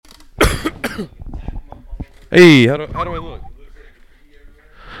Hey, how do I look?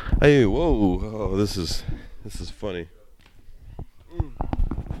 Hey, whoa! Oh, this is funny.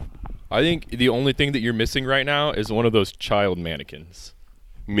 I think the only thing that you're missing right now is one of those child mannequins.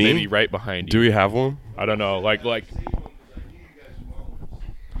 Me? Maybe right behind you. Do we have one? I don't know. Like.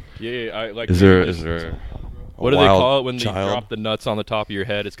 Yeah. I like. Is there? A What do they wild call it when child? they drop the nuts on the top of your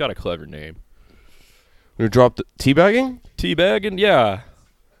head? It's got a clever name. We dropped teabagging. Teabagging. Yeah.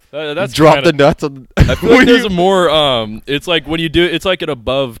 That's Drop the kinda, nuts on. I feel like there's a more. It's like when you do. It's like an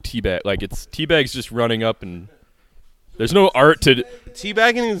above teabag. Like it's teabag's just running up and. There's no art to.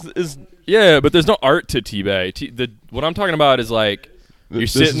 Teabagging is. Yeah, but there's no art to teabag. What I'm talking about is like you're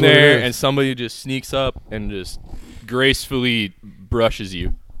This sitting is what it there is. and somebody just sneaks up and just gracefully brushes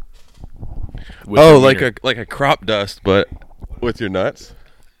you. with Oh, their like wiener. a crop dust, but with your nuts.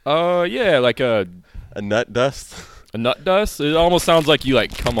 Yeah, like a A nut dust. nut dust. It almost sounds like you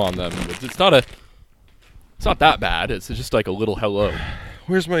like come on them. But it's not that bad. It's just like a little hello.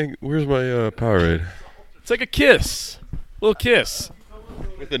 Where's my Powerade? It's like a kiss, little kiss.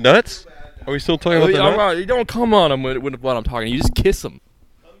 With the nuts? Are we still talking about the nuts? You don't come on them when I'm talking. You just kiss them.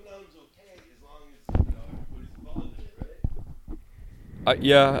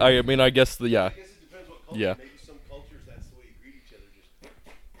 Yeah, I mean, I guess yeah. Maybe some cultures, that's the way you greet each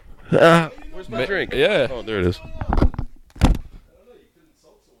other. Where's my drink? Yeah. Oh, there it is.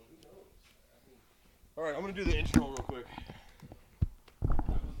 All right, I'm gonna do the intro real quick.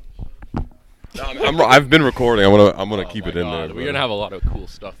 No, I've been recording. I'm gonna keep it in there. We're gonna have a lot of cool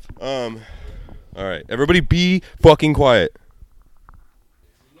stuff. All right, everybody, be fucking quiet.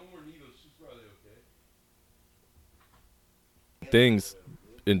 Things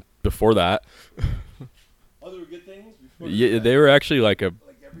in before that. Other good things? Before Yeah, they were actually like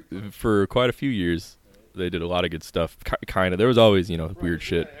for quite a few years. They did a lot of good stuff. Kind of. There was always weird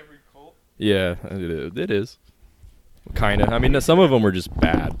shit. Yeah, it is. Kind of. I mean, some of them were just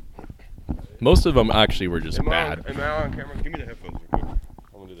bad. Most of them actually were just bad. Am I on camera? Give me the headphones real quick.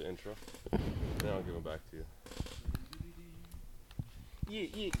 I'm gonna do the intro. Then I'll give them back to you.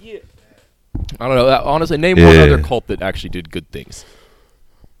 Yeah. I don't know. Honestly, name one Yeah. other cult that actually did good things.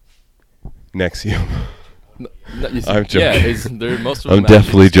 Nexium. I'm I'm joking. Yeah, most of them I'm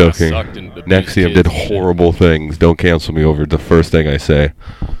definitely actually just joking. sucked and abused Nexium kids did and shit. horrible things. Don't cancel me over the first thing I say.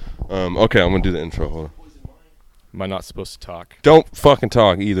 Okay, I'm gonna do the intro. Hold on. Am I not supposed to talk? Don't fucking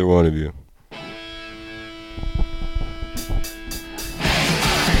talk, either one of you.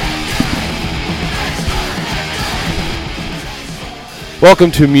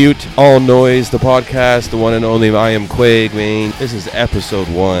 Welcome to Mute All Noise, the podcast, the one and only. I am Quag, man. This is episode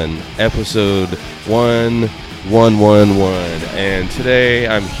 1. Episode 1111. And today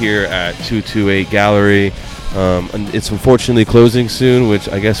I'm here at 228 Gallery. And it's unfortunately closing soon, which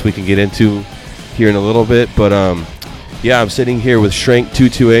I guess we can get into here in a little bit. But yeah, I'm sitting here with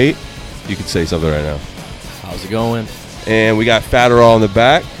Shrank228. You can say something right now. How's it going? And we got Fatterall in the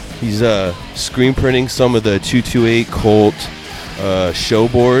back. He's screen printing some of the 228 Colt show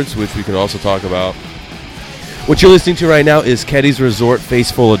boards, which we can also talk about. What you're listening to right now is Keddy's Resort, Face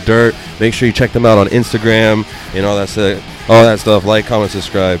Full of Dirt. Make sure you check them out on Instagram and all that stuff. Like, comment,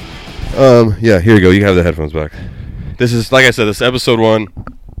 subscribe. Yeah, here you go. You have the headphones back. This is, like I said, this is episode 1.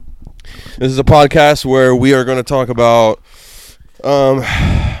 This is a podcast where we are going to talk about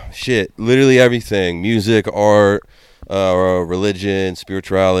literally everything: music, art, religion,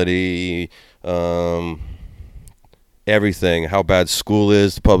 spirituality, everything. How bad school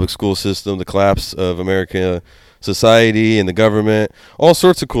is, the public school system, the collapse of American society and the government, all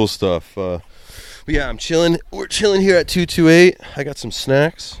sorts of cool stuff. But yeah, I'm chilling. We're chilling here at 228. I got some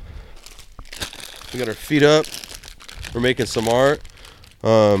snacks. We got our feet up. We're making some art.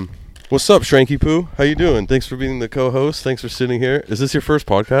 What's up, Shranky Poo? How you doing? Thanks for being the co-host. Thanks for sitting here. Is this your first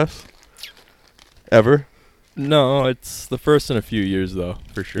podcast ever? No, it's the first in a few years, though,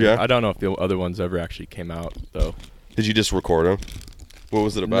 for sure. Yeah? I don't know if the other ones ever actually came out, though. Did you just record them? What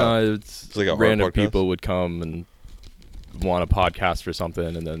was it about? No, it's like a art random podcast? people would come and want a podcast for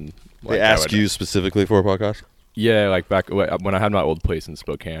something, and then They asked you specifically for a podcast? Yeah, like back when I had my old place in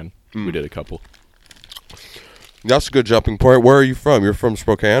Spokane, we did a couple. That's a good jumping point. Where are you from? You're from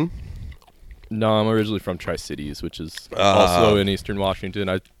Spokane? No, I'm originally from Tri-Cities, which is also in Eastern Washington.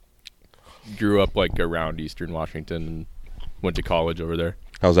 I grew up like around Eastern Washington and went to college over there.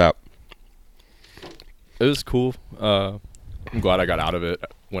 How's that? It was cool. I'm glad I got out of it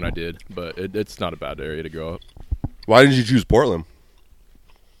when I did, but it's not a bad area to grow up. Why did you choose Portland?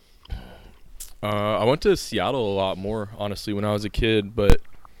 I went to Seattle a lot more, honestly, when I was a kid, but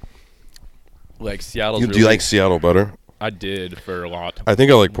like Seattle's Do you like Seattle better? I did for a lot. I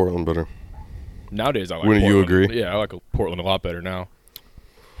think I like Portland better. Nowadays, I like Wouldn't you Portland. agree? Yeah, I like Portland a lot better now.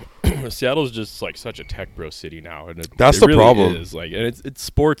 Seattle's just like such a tech bro city now, and That's it the really problem. Is. Like, and it's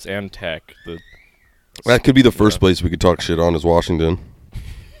sports and tech. That could be the first place we could talk shit on is Washington.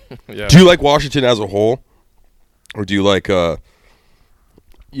 Yeah. Do you like Washington as a whole, or do you like Yeah,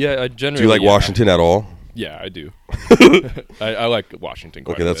 I generally. do you like Washington at all? Yeah, I do. I like Washington.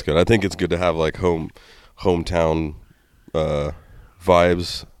 Quite Okay, a that's bit. good. I think it's good to have like hometown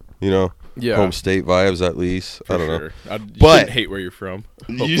vibes. You know, Yeah, home state vibes at least. for I don't know. sure. You But- shouldn't hate where you're from.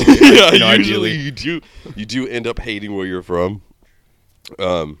 Yeah, You know, usually ideally. you do end up hating where you're from.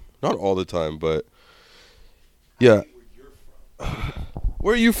 Not all the time, but yeah.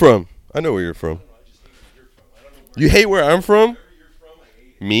 Where are you from? I know where you're from. You hate where I'm from?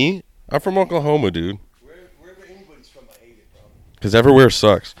 Me? I'm from Oklahoma, dude. Wherever anybody's from, I hate it, bro. Because everywhere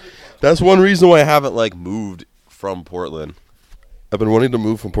sucks. That's one reason why I haven't like moved from Portland. I've been wanting to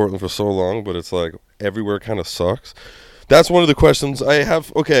move from Portland for so long, but it's like everywhere kind of sucks. That's one of the questions I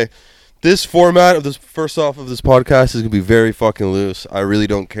have. Okay, this format of this first off of this podcast is gonna be very fucking loose. I really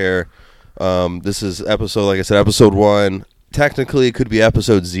don't care. This is episode, like I said, episode 1. Technically, it could be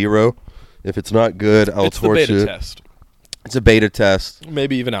episode 0. If it's not good, I'll It's the torch beta it. test. It's a beta test.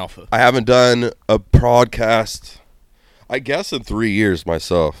 Maybe even alpha. I haven't done a podcast, I guess, in 3 years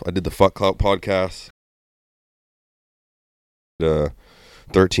myself. I did the Fuck Clout podcast.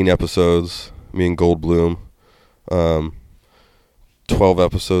 13 episodes, me and Goldblum. 12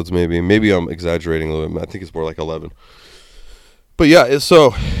 episodes maybe. Maybe I'm exaggerating a little bit. I think it's more like 11. But yeah, it's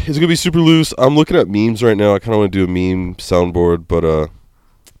going to be super loose. I'm looking at memes right now. I kind of want to do a meme soundboard. But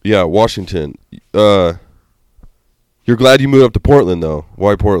yeah, Washington. You're glad you moved up to Portland, though.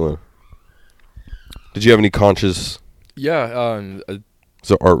 Why Portland? Did you have any conscious... Yeah,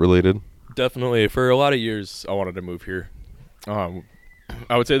 Is it art related? definitely. For a lot of years, I wanted to move here. I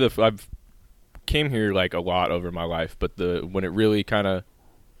would say that I've came here like a lot over my life, but when it really kind of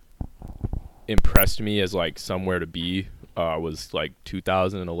impressed me as like somewhere to be was like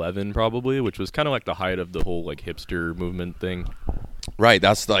 2011 probably, which was kind of like the height of the whole like hipster movement thing. Right,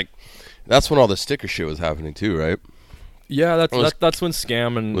 that's when all the sticker shit was happening too, right? Yeah, was- that's when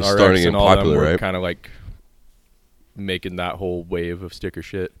Scam and was RX starting and in all popular, them were right? kind of like making that whole wave of sticker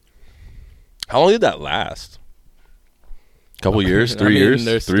shit. How long did that last? Couple years, 3 I mean, years,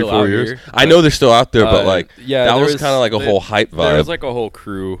 they're 3 still 4 out years. here, I but- know they're still out there, but like yeah, that there was kind of like a whole hype There was vibe. like a whole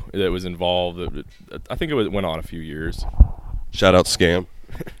crew that was involved. I think it went on a few years. Shout out Scam,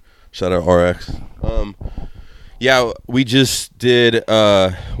 shout out RX. Yeah, we just did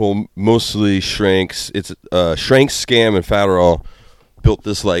mostly Shranks. It's Shranks, Scam, and Fatterall built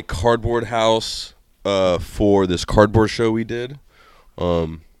this like cardboard house for this cardboard show we did.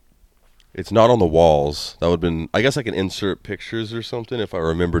 It's not on the walls. That would have been, I guess I can insert pictures or something if I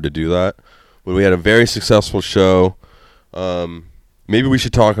remember to do that. But we had a very successful show. Maybe we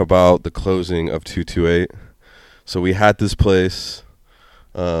should talk about the closing of 228. So we had this place.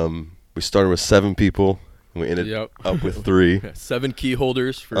 We started with 7 people. And we ended Yep. up with 3. 7 key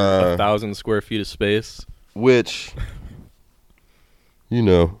holders for 1,000 square feet of space. Which, you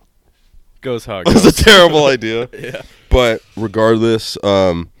know, Goes how it was a goes. terrible idea. Yeah. But regardless,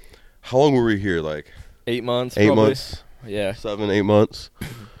 how long were we here? Like 8 months. 8 probably. months? Yeah. 7, 8 months?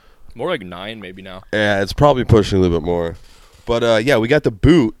 More like 9 maybe now. Yeah, it's probably pushing a little bit more. But yeah, we got the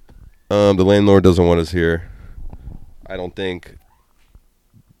boot. The landlord doesn't want us here. I don't think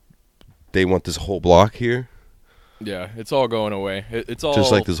they want this whole block here. Yeah, it's all going away. It's all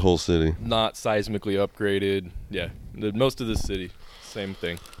Just like this whole city. not seismically upgraded. Yeah, most of the city, same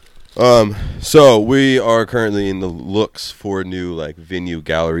thing. So we are currently in the looks for a new like venue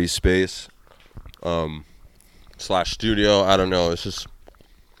gallery space. Slash studio. I don't know. It's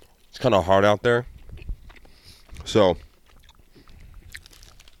kind of hard out there. So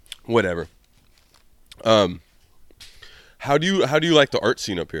whatever. How do you like the art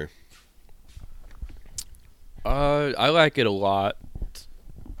scene up here? I like it a lot.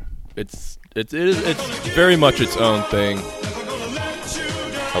 It's very much its own thing.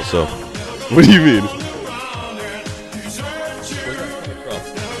 How so? What do you mean?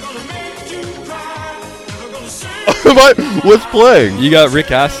 What's playing? You got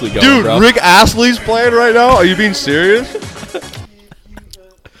Rick Astley going, Dude, bro. Rick Astley's playing right now? Are you being serious?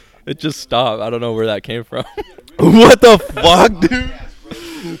 It just stopped. I don't know where that came from. What the fuck,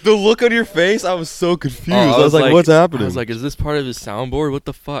 dude? The look on your face, I was so confused. I was like, what's happening? I was like, is this part of his soundboard? What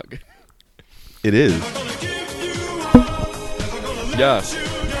the fuck? it is. Yeah.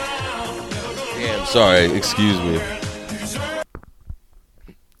 Damn, sorry, excuse me.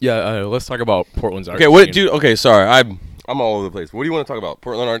 Yeah, let's talk about Portland's art Okay, what, scene. dude? Okay, sorry, I'm all over the place. What do you want to talk about?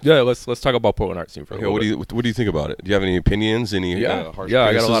 Portland art? Yeah, let's talk about Portland art scene for a Okay, little bit. what do you think about it? Do you have any opinions? Any harsh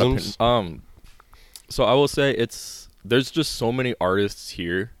I got a lot of criticisms? So I will say there's just so many artists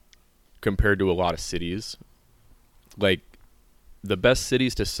here compared to a lot of cities. Like, the best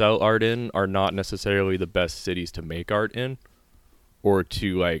cities to sell art in are not necessarily the best cities to make art in, or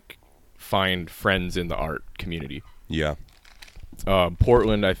to like find friends in the art community. Yeah.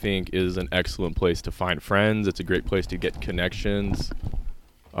 Portland, I think, is an excellent place to find friends. It's a great place to get connections.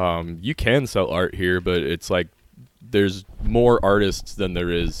 You can sell art here, but it's like there's more artists than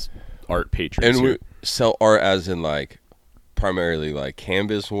there is art patrons. And here. we sell art as in like primarily like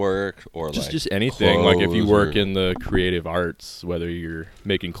canvas work or just anything. Like if you clothes work or- in the creative arts, whether you're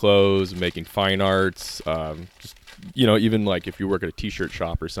making clothes, making fine arts, just even like if you work at a t-shirt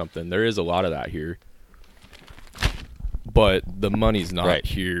shop or something, there is a lot of that here. But the money's not Right.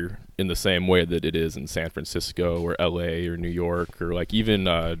 here in the same way that it is in San Francisco or LA or New York or like even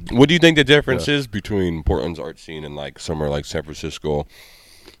What do you think the difference is between Portland's art scene and like somewhere like San Francisco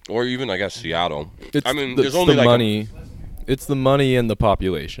or even I guess Seattle? it's I mean, the, there's it's only the like money. It's the money and the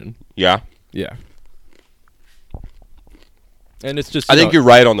population. yeah. Yeah. And it's just I think you're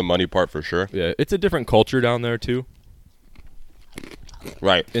right on the money part for sure. yeah, it's a different culture down there too.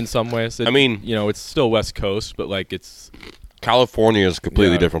 Right. In some ways, I mean- it's still West Coast, but like it's California is a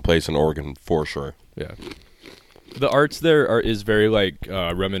completely Yeah. different place than Oregon for sure. yeah. The arts there is very like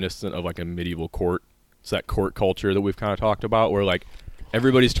reminiscent of like a medieval court. It's that court culture that we've kind of talked about, where like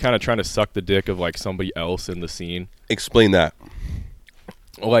everybody's kind of trying to suck the dick of like somebody else in the scene. Explain that.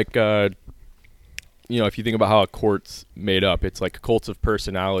 Like if you think about how a court's made up, it's like cults of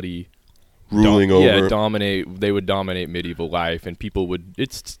personality. Ruling over. Yeah, they would dominate medieval life, and people would.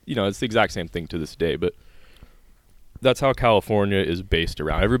 It's it's the exact same thing to this day, but that's how California is based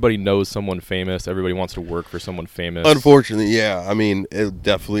around. Everybody knows someone famous. Everybody wants to work for someone famous. Unfortunately, yeah. I mean,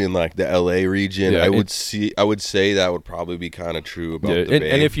 definitely in like the LA region, Yeah, I would say that would probably be kind of true about Yeah, the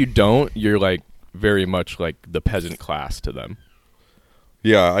Bay. and if you don't, you're like very much like the peasant class to them.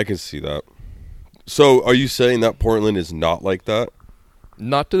 Yeah, I can see that. So, are you saying that Portland is not like that?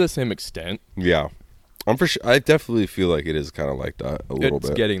 Not to the same extent. Yeah, I'm for sure. I definitely feel like it is kind of like that a little It's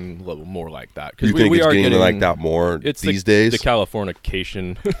bit. getting a little more like that. You think it's getting like that more It's these the, days? the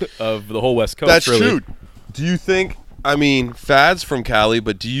Californication of the whole West Coast. That's really. true. Do you think? I mean, Fad's from Cali,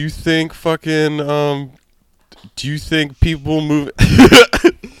 but do you think fucking? Do you think people move?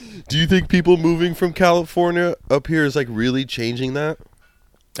 Do you think people moving from California up here is like really changing that?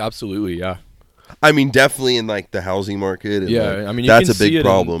 Absolutely, yeah. I mean, definitely in like the housing market. And Yeah, like, I mean, you that's can a big see it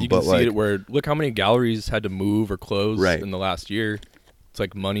problem. You But can see like, it where look how many galleries had to move or close Right. in the last year. It's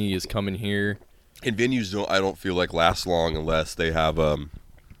like money is coming here. and venues I don't feel like last long unless they have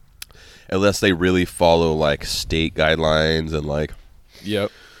unless they really follow like state guidelines and like.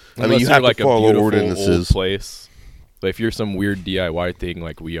 Yep. I mean, Unless you you're have to like follow a beautiful ordinances. old place. But if you're some weird DIY thing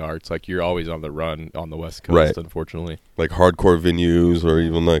like we are, it's like you're always on the run on the West Coast. Right. Unfortunately. Like hardcore venues or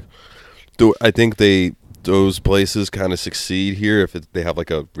even like I think those places kind of succeed here if they have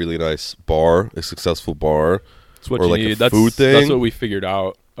like a really nice bar, a successful bar, That's what or you like need. a That's food thing. That's what we figured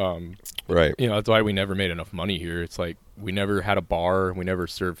out. Right. That's why we never made enough money here. It's like we never had a bar. We never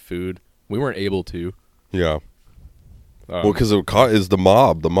served food. We weren't able to. Yeah. Well, because is the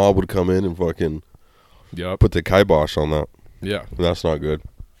mob. The mob would come in and fucking Yep. put the kibosh on that. Yeah. And that's not good.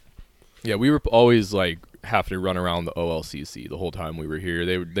 Yeah, we were always like have to run around the OLCC the whole time we were here.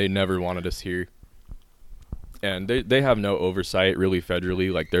 They never wanted us here, and they have no oversight really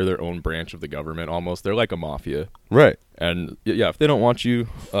federally. Like they're their own branch of the government almost. They're like a mafia, Right. and yeah, if they don't want you,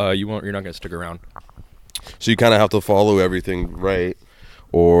 you're not gonna stick around. So you kind of have to follow everything right,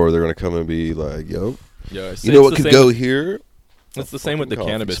 or they're gonna come and be like, "Yo, Yeah, you know what could go here?" It's the same with the fucking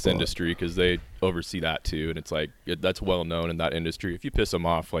coffee cannabis spot. industry because they oversee that too, and it's like that's well known in that industry. If you piss them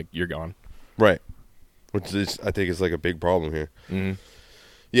off, like you're gone. Right. Which is, I think is like a big problem here. Mm-hmm.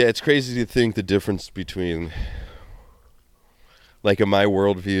 Yeah, it's crazy to think the difference between, like in my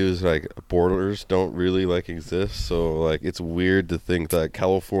worldviews, like borders don't really like exist. So like it's weird to think that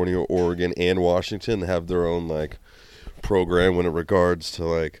California, Oregon, and Washington have their own like program when it regards to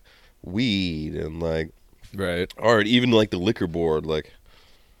like weed and like Right. art, even like the liquor board. Like,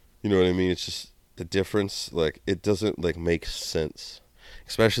 you know what I mean? It's just the difference. Like it doesn't like make sense.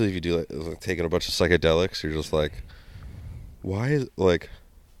 Especially if you do like taking a bunch of psychedelics, you're just like, why is like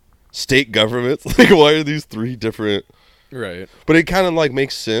state governments? Like, why are these three different? Right. But it kind of like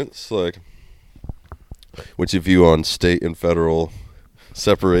makes sense. Like, what's your view on state and federal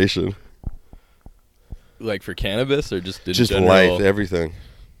separation? Like for cannabis or just in Just general? life, everything.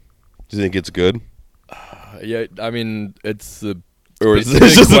 Do you think it's good? Yeah, I mean, it's a Or is big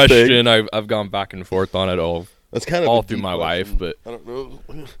this just a thing? question. I've gone back and forth on it That's kind of all a through deep my question. life, but I don't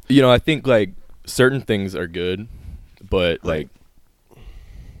know. you know, I think like certain things are good, but like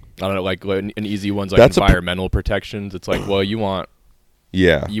I don't know, like an easy one's like That's a environmental protections. It's like, well, you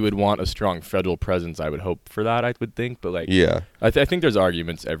Yeah. would want a strong federal presence. I would hope for that. I would think, but like, Yeah. I think there's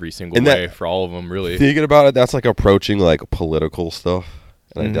arguments every single And way that- for all of them, really. Thinking about it, that's like approaching like political stuff.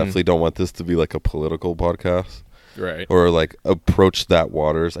 And I Mhm. definitely don't want this to be like a political podcast Right. or like approach that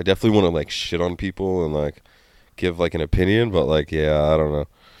waters. I definitely want to like shit on people and like give like an opinion, but like, yeah, I don't know.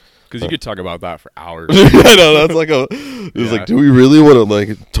 Because you could talk about that for hours. I know that's like it's Yeah. like, do we really want to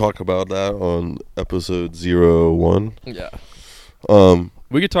like talk about that on episode 01? Yeah. Um,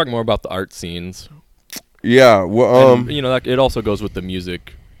 We could talk more about the art scenes. yeah. Well, And, you know, that, it also goes with the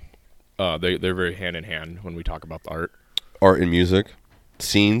music. They're very hand in hand when we talk about the art. art and music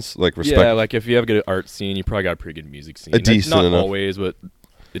scenes, like respect. Yeah, like if you have a good art scene, you probably got a pretty good music scene. A decent Not enough. always, but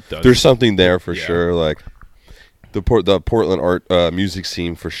it does. There's something there for Yeah. sure. Like the Portland art music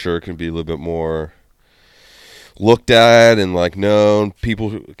scene for sure can be a little bit more looked at and like known.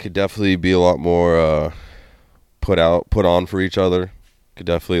 People could definitely be a lot more put on for each other. Could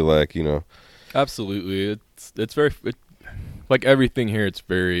definitely like, you know. Absolutely. It's very like everything here. It's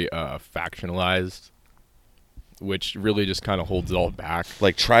very factionalized, which really just kind of holds it all back.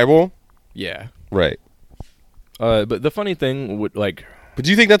 Like tribal, Yeah. right? But the funny thing would like But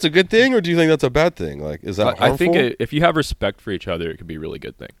do you think that's a good thing, or do you think that's a bad thing? Like, is that harmful? I think if you have respect for each other, it could be a really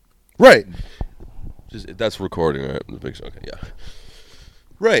good thing. Right. That's recording, right? Okay, yeah.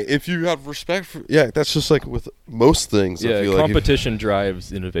 Right. If you have respect for, that's just like with most things. I Yeah, feel like competition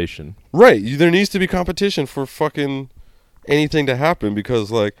drives innovation. right. There needs to be competition for fucking anything to happen because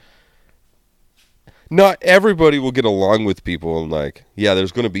like, not everybody will get along with people and like, yeah,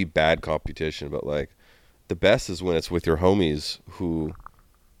 there's going to be bad competition, but like, the best is when it's with your homies who,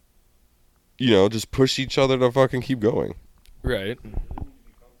 you know, just push each other to fucking keep going. Right.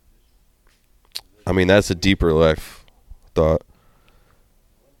 I mean, that's a deeper life thought.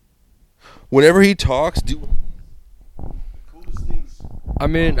 Whenever he talks, Coolest things. I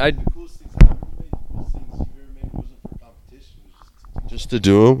mean, The coolest things I've ever made. The coolest things you've ever made wasn't for competition. It was just to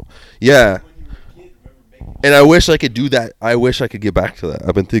do them. Yeah. when you were a kid. Remember making. And I wish I could do that. I wish I could get back to that.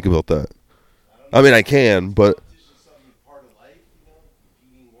 I've been thinking about that. I mean, I can, but Competition is something part of life. You know,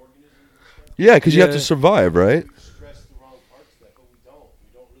 competing organisms and stuff. yeah, because you have to Yeah. survive, right? We stress the wrong parts of that, but we don't.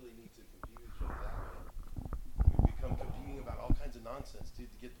 We don't really need to compete with each other that way. We become competing about all kinds of nonsense, dude.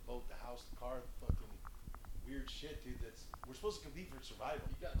 To get the boat, the house, the car, the fucking weird shit, dude. We're supposed to compete for survival.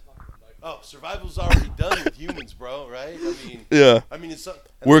 Oh, survival's already done with humans, bro. Right? Yeah. I mean, it's and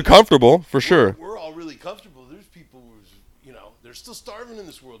We're look, comfortable, for sure. We're all really comfortable. There's people who's, you know, they're still starving in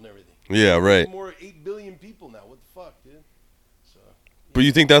this world and everything. Yeah, right. More 8 billion people now. What the fuck, dude? So. But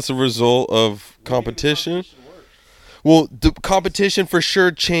you think that's a result of competition? Competition works. Well, the competition for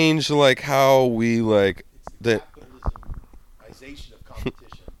sure changed, like, how we, like, It's the that. capitalization of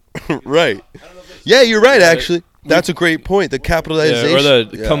competition. Right. I don't know if that's- Yeah, you're right, actually. That's a great point. The capitalization. Yeah, or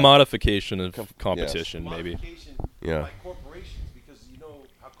the yeah. commodification of competition, maybe. Modification Yeah. by corporations, because you know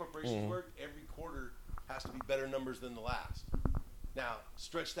how corporations work. Every quarter has to be better numbers than the last. Now,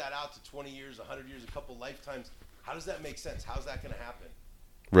 stretch that out to 20 years, 100 years, a couple lifetimes. How does that make sense? How's that going to happen?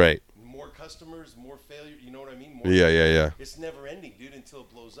 Right. More customers, more failure. You know what I mean? More Yeah. It's never ending, dude, until it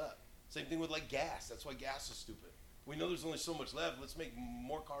blows up. Same thing with like gas. That's why gas is stupid. We know there's only so much left. Let's make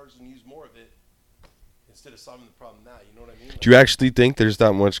more cars and use more of it instead of solving the problem now. You know what I mean? Do you actually think there's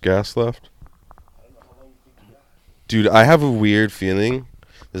that much gas left? I don't know how long you think you got. Dude, I have a weird feeling.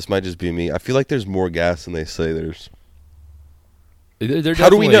 This might just be me. I feel like there's more gas than they say there's. There How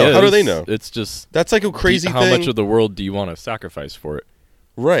do we definitely know? How do is. they know? It's just That's like a crazy how thing. much of the world do you want to sacrifice for it?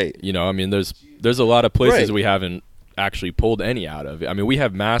 Right. You know, I mean, there's a lot of places Right. we haven't actually pulled any out of. I mean, we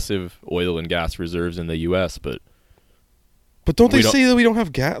have massive oil and gas reserves in the U.S., but But don't We they don't- say that we don't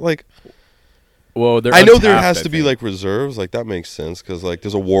have gas? Like, well, they're I know there untapped, has I to be think. like reserves. Like that makes sense because like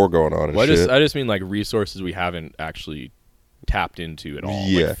there's a war going on and Well, shit. I just mean like resources we haven't actually tapped into at all.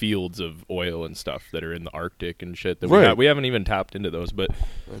 Yeah. Like fields of oil and stuff that are in the Arctic and shit that Right. we haven't even tapped into those. But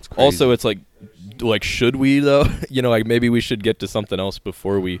That's crazy. also, it's like should we though? You know, like maybe we should get to something else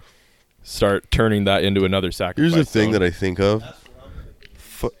before we start turning that into another sacrifice. Here's the thing that I think of.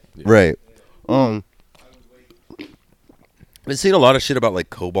 Right. I've been seeing a lot of shit about like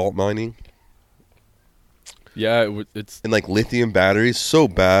cobalt mining yeah, it's and like lithium batteries so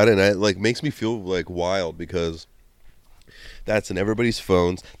bad, and it like makes me feel like wild because that's in everybody's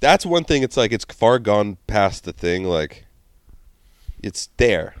phones. That's one thing. It's like it's far gone past the thing. Like it's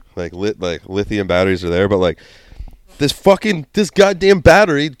there. like lithium batteries are there, but like this goddamn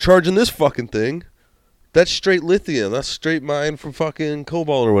battery charging this fucking thing, that's straight lithium. That's straight mined from fucking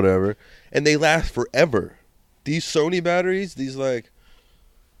cobalt or whatever, and they last forever. These Sony batteries, these like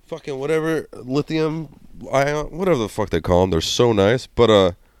fucking whatever lithium ion, whatever the fuck they call them, they're so nice.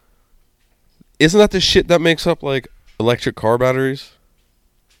 But isn't that the shit that makes up like electric car batteries?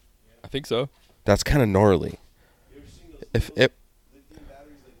 I think so. That's kind of gnarly. You ever seen those If little it, lithium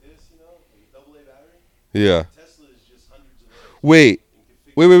batteries like this, you know, like a AA battery? yeah. Tesla is just hundreds of those. Wait,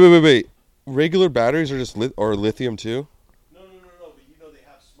 And can fix- wait. Regular batteries are just or lithium too. No, but you know they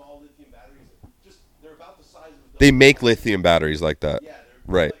have small lithium batteries. They're about the size of a They double make A. lithium batteries like that. Yeah, they're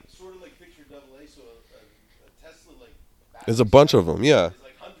Right. like, sort of like picture AA. So a Tesla like There's a bunch of them, yeah. There's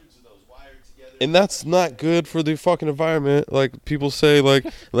like hundreds of those wired together. And that's not good for the fucking environment. Like people say, like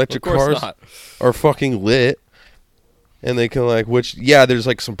electric Of course cars not. are fucking lit, and they can like, which yeah, there's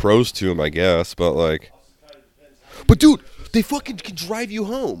like some pros to them, I guess, but like, but dude, they fucking can drive you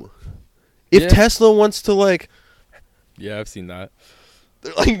home. If Yeah. Tesla wants to like, Yeah, I've seen that.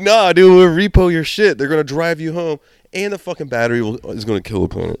 they're like, nah, dude, we'll repo your shit. They're gonna drive you home, and the fucking battery is gonna kill the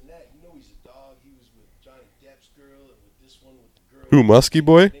planet. You know he's a dog. He was with Johnny Depp's girl and with this one with the girl. Who, Muskie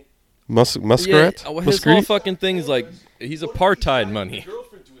boy? Muskrat? Yeah, his whole fucking thing is like he's apartheid money.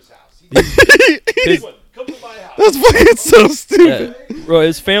 Girlfriend to his house. His, Come to my house. That's fucking so stupid. bro,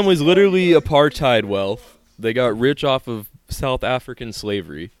 his family's literally apartheid wealth. They got rich off of South African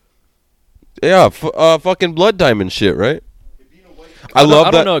slavery. Yeah, fucking blood diamond shit, right? I don't- love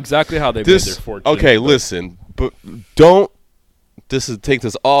I that. don't know exactly how they made This their fortune. okay, but listen, but don't. Take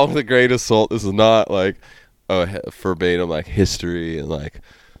this all with a grain of salt. This is not like verbatim like history and like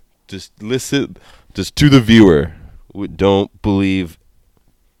just listen, just to the viewer. Don't believe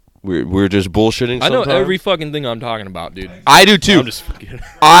we're just bullshitting. I know sometimes. every fucking thing I'm talking about, dude. I do too. I'm just fucking.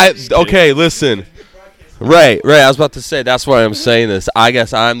 Okay, listen. Right. I was about to say that's why I'm saying this. I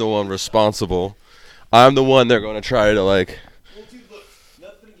guess I'm the one responsible. I'm the one they're going to try to like. Well, dude, look,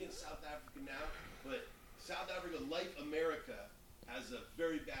 nothing against South Africa now, but South Africa, like America, has a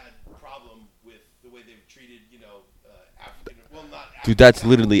very bad problem with the way they've treated, African. Well, not African. Dude, that's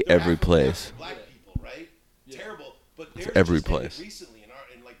literally They're every African place. Black people, right? Terrible, but they're every just ended place. recently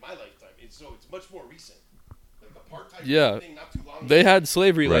in like my lifetime, and so it's much more recent. Like apartheid Yeah. thing, not too long. They ago. had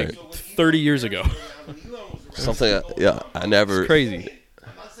slavery Right. like So when 30 Elon years was ago. around, when Elon was around, Something. it was Yeah, going I on. never. It's crazy.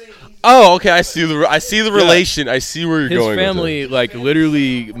 I'm not saying he's Oh, okay. I see the relation. I see where you're His going. family like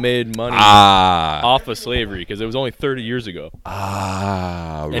literally made money Ah, off of slavery because it was only 30 years ago.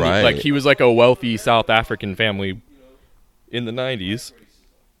 And right. he was like a wealthy South African family in the 90s.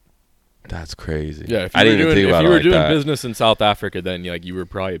 That's crazy. Yeah, if I you didn't were even doing, think about if it you were like doing that. business in South Africa, then like you were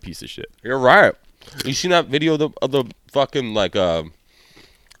probably a piece of shit. You're right. You seen that video of the fucking like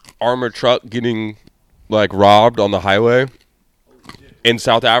armored truck getting like robbed on the highway in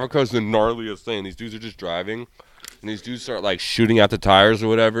South Africa? Is the gnarliest thing. These dudes are just driving, and these dudes start like shooting out the tires or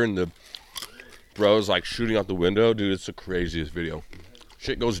whatever, and the bro's like shooting out the window. Dude, it's the craziest video.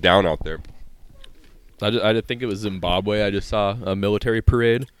 Shit goes down out there. I think it was Zimbabwe. I just saw a military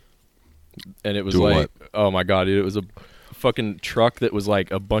parade, and it was Doing like, oh my god, dude, it was a fucking truck that was like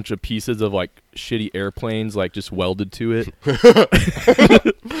a bunch of pieces of like shitty airplanes like just welded to it.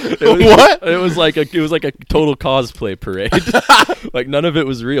 What? It was like a total cosplay parade. Like none of it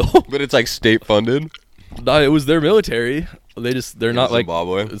was real. But it's like state funded. No, it was their military. They're not like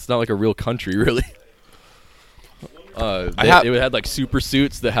Zimbabwe. it's not like a real country really. I It had like super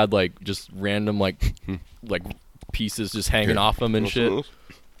suits that had like just random like pieces just hanging off them and shit.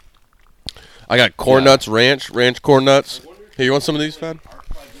 I got corn Yeah. nuts, ranch corn nuts. Hey, you want some of these, Fad?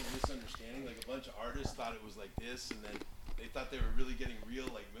 Arc-like misunderstanding. Like a bunch of artists thought it was like this, and then they thought they were really getting real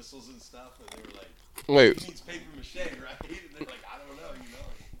like missiles and stuff, and they were like, Wait. "He needs paper mache, right?" And they're like, "I don't know, you know."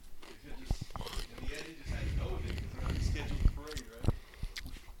 It just, in the end, he just had to go with it because they're on the scheduled parade, right?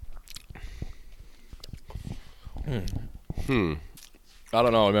 I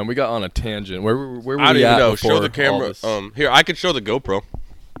don't know, man. We got on a tangent. Where were we I don't even at know. before Show the all camera. this? Here, I could show the GoPro.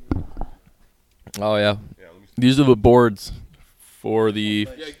 Oh yeah. Yeah, let me These are the boards for the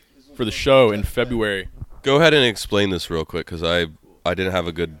show in February. go ahead and explain this real quick because I didn't have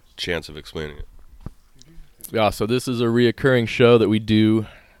a good chance of explaining it. Yeah, so this is a reoccurring show that we do.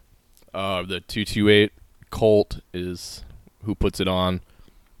 The 228 Colt is who puts it on.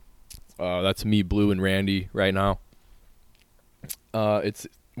 That's me, Blue, and Randy right now.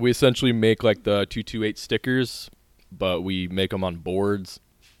 We essentially make like the 228 stickers, but we make them on boards.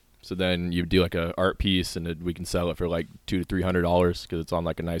 So then you do like a art piece, and we can sell it for like $200 to $300 because it's on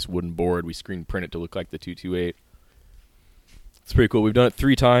like a nice wooden board. We screen print it to look like the 228. It's pretty cool. We've done it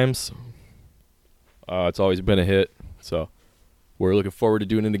 3 times. It's always been a hit. So we're looking forward to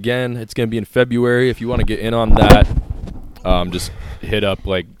doing it again. It's going to be in February. If you want to get in on that, just hit up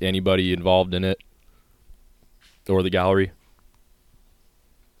like anybody involved in it or the gallery.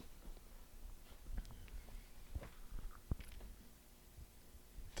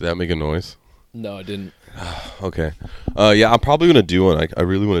 Did that make a noise? No, I didn't. Okay. Yeah, I'm probably gonna do one. I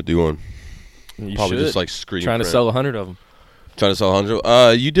really want to do one. You Probably should. just like screen Trying to print. sell 100 of them. Trying to sell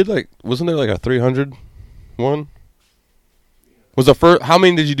 100. You did like, wasn't there like a 300 one? Was the first? How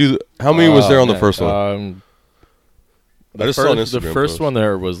many did you do? How many was there on the first one? I just saw an the Instagram first post. one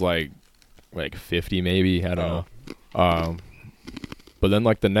there was like 50 maybe. I don't know. But then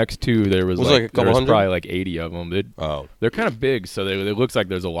like the next 2 there was like a couple there was hundred? probably like 80 of them. Oh, They're kind of big, so it looks like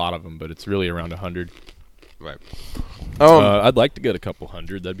there's a lot of them, but it's really around 100. right. I'd like to get a couple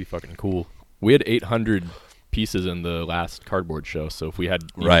hundred. That'd be fucking cool. We had 800 pieces in the last cardboard show, so if we had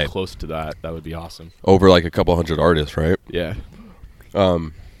even Right. close to that, that would be awesome. Over like a couple hundred artists, right? Yeah.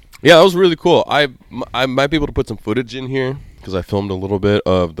 Yeah, that was really cool. I might be able to put some footage in here because I filmed a little bit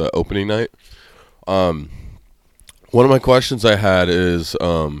of the opening night. One of my questions I had is,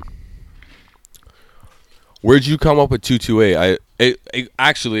 where'd you come up with 228? It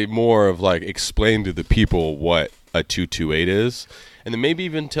actually more of like explain to the people what a 228 is, and then maybe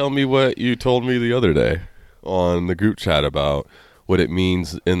even tell me what you told me the other day on the group chat about what it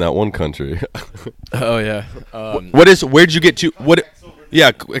means in that one country. Oh yeah. Where'd you get to?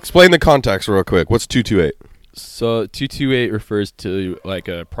 Yeah, explain the context real quick. What's 228? So 228 refers to like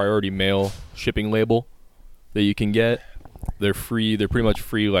a priority mail shipping label that you can get. They're free. They're pretty much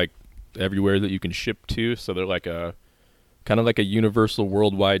free like everywhere that you can ship to. So they're like a kind of like a universal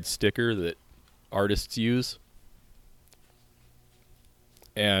worldwide sticker that artists use.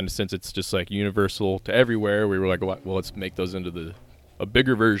 And since it's just like universal to everywhere, we were like, well, let's make those into a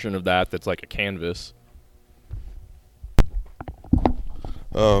bigger version of that that's like a canvas.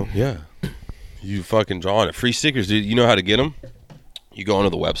 Oh, yeah. You fucking draw on it. Free stickers, dude. You know how to get them? You go onto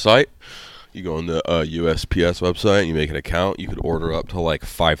the website. You go on the USPS website. You make an account. You could order up to like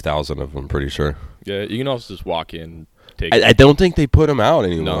 5,000 of them, pretty sure. Yeah, you can also just walk in, take I don't think they put them out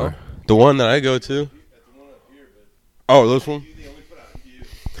anymore. No. The one that I go to. Oh, this one?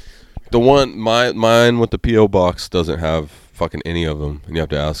 The one, mine with the P.O. box doesn't have fucking any of them. And you have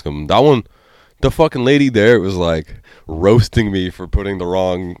to ask them. That one, the fucking lady there was like roasting me for putting the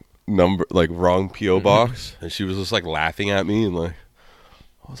wrong number, like wrong P.O. box. And she was just like laughing at me and like,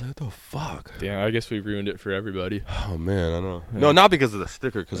 I was like, what the fuck? Yeah, I guess we ruined it for everybody. Oh, man, I know. Yeah. No, not because of the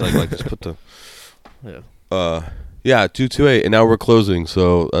sticker, because I like just put the, Yeah. yeah, 228, and now we're closing,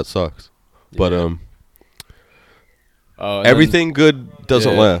 so that sucks. But, And everything good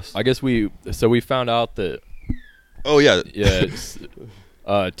doesn't yeah, last. I guess we found out that Oh, yeah. it's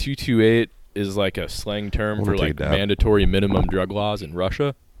 228 is like a slang term Wanna for take a like dab? mandatory minimum drug laws in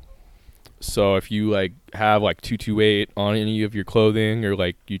Russia. So if you like have like 228 on any of your clothing or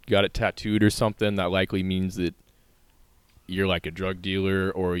like you got it tattooed or something, that likely means that you're like a drug dealer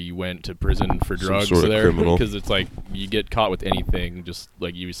or you went to prison for Some drugs sort of there, criminal. because it's like you get caught with anything, just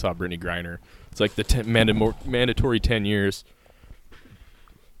like you saw Brittany Griner. It's like the mandatory 10 years.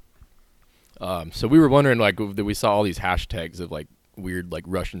 So we were wondering like that we saw all these hashtags of like weird like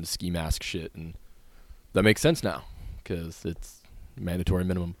Russian ski mask shit, and that makes sense now because it's mandatory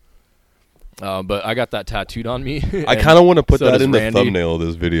minimum. But I got that tattooed on me. I kind of want to put so that does in the Randy. thumbnail of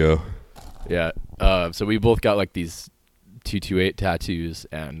this video. Yeah. So we both got like these 228 tattoos,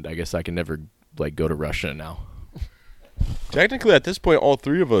 and I guess I can never like go to Russia now. Technically, at this point, all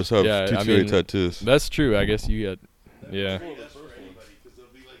three of us have Yeah, I 228 mean, tattoos. That's true. I guess you got. Yeah.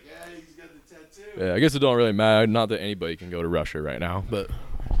 Yeah. I guess it don't really matter. Not that anybody can go to Russia right now, but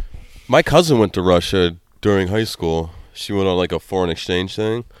My cousin went to Russia during high school. She went on like a foreign exchange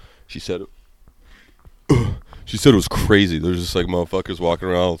thing. She said it was crazy. There's just like motherfuckers walking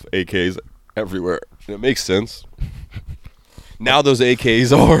around with AKs everywhere. And it makes sense. Now those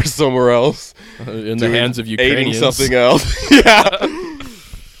AKs are somewhere else. in the hands of aiding Ukrainians. something else. Yeah.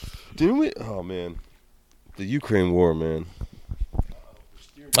 Didn't we? Oh, man. The Ukraine war, man.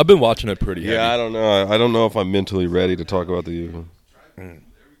 I've been watching it pretty heavy. Yeah, I don't know. I don't know if I'm mentally ready to talk about the Ukraine.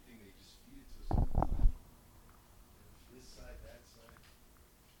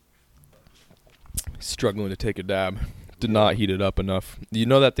 Struggling to take a dab. Did not heat it up enough. You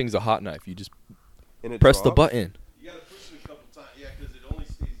know that thing's a hot knife. You just press the button. You gotta push it a couple times, yeah, because it only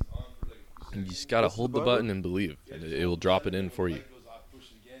stays on for like a few You seconds. just gotta Press the hold the button? button and believe, and it will drop it in for you. Light goes off, push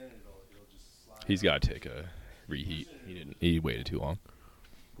it again, and it'll just slide. He's got to take a reheat. He waited too long.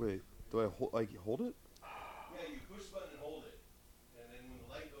 Wait, do I hold it? Yeah, you push the button and hold it.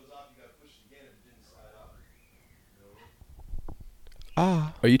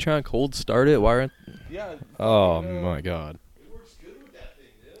 Ah. Are you trying to cold start it? Why aren't? Yeah. Oh my god. It works good with that thing,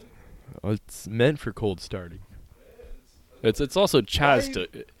 dude. Oh, it's meant for cold starting. It's also Chaz to.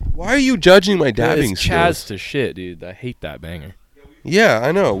 Why are you judging my dabbing It's skills? Chaz to shit, dude. I hate that banger. Yeah,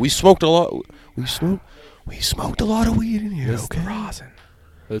 I know. We smoked a lot. We smoked a lot of weed in here. It's the rosin.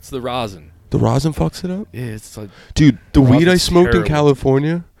 It's the rosin. The rosin fucks it up. Yeah, it's like. Dude, the weed I Rosin's smoked in terrible.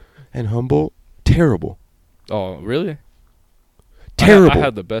 California and Humboldt, terrible. Oh, really? Terrible. I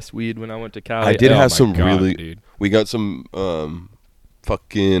had the best weed when I went to Cali. I did Oh have my some God, really. Dude. We got some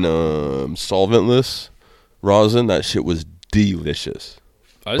fucking solventless rosin. That shit was delicious.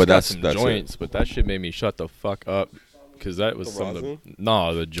 I just But got that's- some that's it. joints, but that shit made me shut the fuck up. Because that was The some of rosin?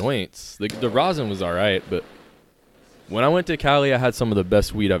 the joints. The rosin was alright, but when I went to Cali, I had some of the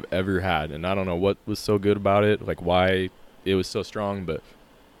best weed I've ever had. And I don't know what was so good about it, like why it was so strong, but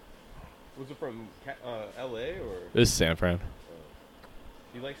Was it from L.A. or? this is San Fran.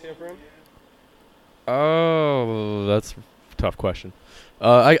 You like San Fran? Oh, that's a tough question.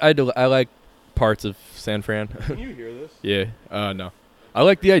 I like parts of San Fran. Can you hear this? Yeah, no. I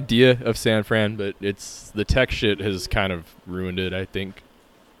like the idea of San Fran, but the tech shit has kind of ruined it, I think.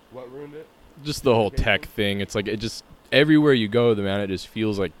 What ruined it? Just the whole tech thing. It's like, it just, everywhere you go, it just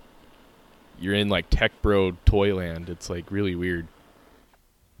feels like you're in like tech bro toyland. It's like really weird.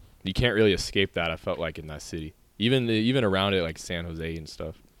 You can't really escape that, I felt like, in that city. Even around it, like San Jose and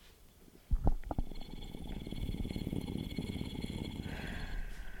stuff.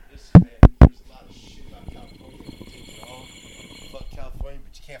 Listen, man, there's a lot of shit about California. You take it all. Fuck California,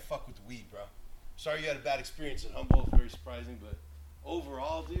 but you can't fuck with the weed, bro. Sorry you had a bad experience at Humboldt. Very surprising, but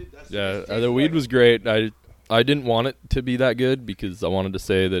overall, dude, that's Yeah, it the tastes weed like- was great. I didn't want it to be that good because I wanted to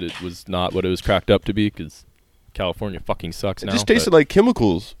say that it was not what it was cracked up to be because California fucking sucks It now. just tasted but- like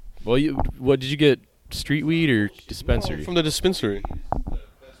chemicals Well, what did you get? Street weed or dispensary? from the dispensary.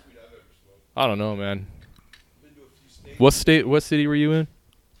 I don't know, man. Been to a few states. What city were you in?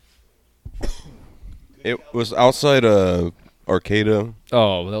 It was outside Arcata.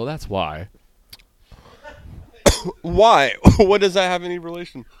 Oh, well, that's why. Why? What does that have any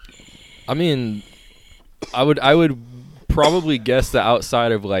relation? I mean, I would probably guess that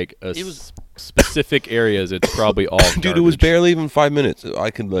outside of like It was- specific areas, it's probably all. Dude, it was garbage. barely even 5 minutes.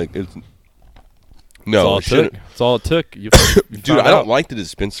 I could like. It's, no, That's all it it took. shouldn't. That's all it took. You Dude, found I don't out. like the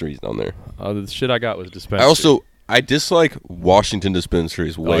dispensaries down there. The shit I got was dispensary. I dislike Washington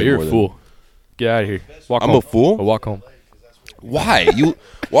dispensaries way Oh, you're more a than. fool. Get out of here. Walk I'm home. a fool? Or walk home. Why?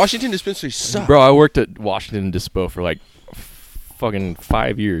 Washington dispensaries suck. Bro, I worked at Washington Dispo for like fucking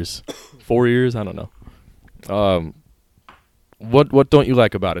 5 years. 4 years? I don't know. What don't you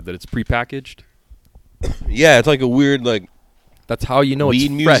like about it? That it's prepackaged? Yeah, it's like a weird like. That's how you know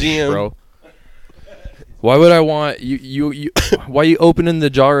Weed it's fresh, museum. bro. Why would I want you why you opening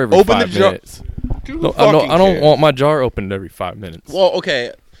the jar every Open the 5 jar- minutes? Dude, No, I don't want my jar opened every 5 minutes. Well,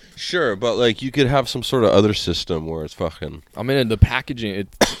 okay, sure, but like you could have some sort of other system where it's fucking. I mean, the packaging, it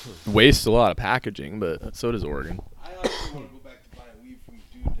wastes a lot of packaging, but so does Oregon. I honestly want to go back to buying weed from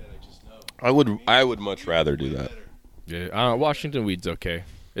a dude that I just know. I would much rather do Way that. better. Yeah, Washington weed's okay.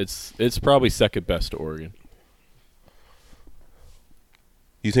 It's probably second best to Oregon.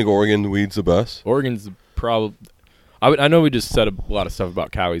 You think Oregon weed's the best? Oregon's probably. I know we just said a lot of stuff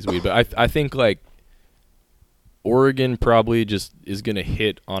about Cali's weed, but I think like Oregon probably just is gonna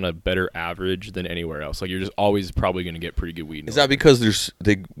hit on a better average than anywhere else. Like you're just always probably gonna get pretty good weed. in Is that Oregon. because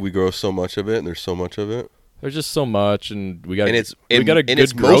we grow so much of it and there's so much of it? There's just so much, and we got And it's we got a and good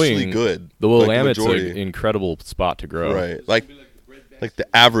it's growing. mostly good. The like Willamette's majority. an incredible spot to grow. Right, like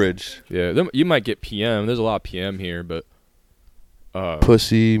the average Yeah, you might get PM. There's a lot of PM here, but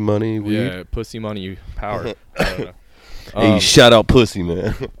pussy money weed. yeah, pussy money power. I don't know. Hey, shout out pussy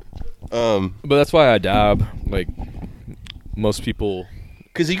man. But that's why I dab. Like most people.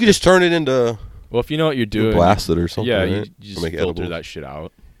 Because you could just turn it into Well, if you know what you're doing, blast it or something. yeah, right? you Or just make filter edibles. that shit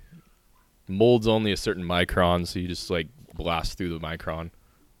out. Mold's only a certain micron, so you just like blast through the micron.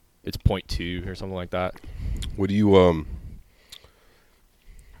 It's 0.2 or something like that. What do you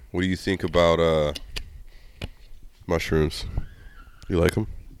think about mushrooms? You like them?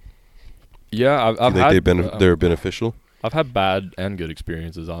 Yeah, I've Do you think had they're beneficial? I've had bad and good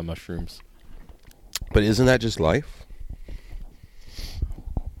experiences on mushrooms. But isn't that just life?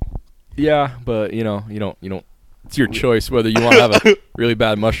 Yeah, but you don't. It's your choice whether you want to have a really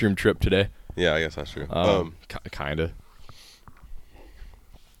bad mushroom trip today. Yeah, I guess that's true. Kinda.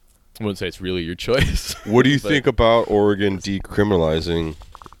 I wouldn't say it's really your choice. What do you But- think about Oregon decriminalizing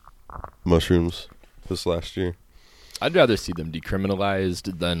mushrooms this last year? I'd rather see them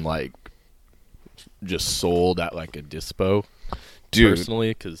decriminalized than like just sold at like a dispo. Dude. personally,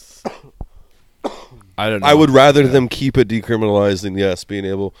 because I don't know. I would rather them keep it decriminalized than being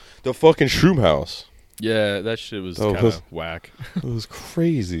able. The fucking Shroom House. Yeah, that shit was Oh, kind of whack. It was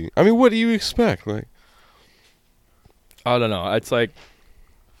crazy. I mean, what do you expect? Like, I don't know. It's like,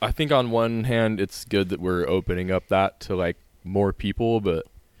 I think on one hand, it's good that we're opening up that to like more people, but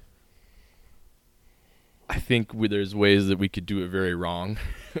I think there's ways that we could do it very wrong,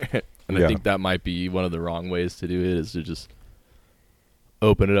 and Yeah. I think that might be one of the wrong ways to do it, is to just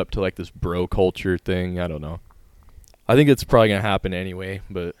open it up to like this bro culture thing. I don't know. I think it's probably gonna happen anyway,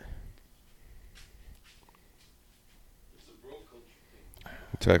 but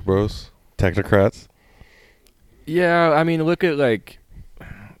tech bros, technocrats. yeah, I mean, look at like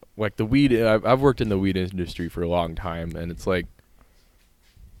the weed. I've worked in the weed industry for a long time, and it's like,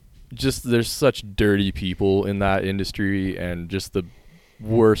 just there's such dirty people in that industry, and just the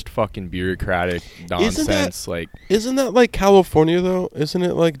worst fucking bureaucratic nonsense. Isn't that like California though? Isn't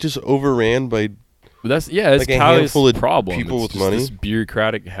it like just overran by? It's like a Cali's handful of problem. people It's with just money? this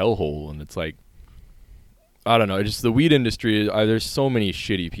bureaucratic hellhole, and it's like, I don't know. It's just the weed industry. There's so many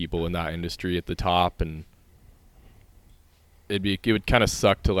shitty people in that industry at the top, and it would kind of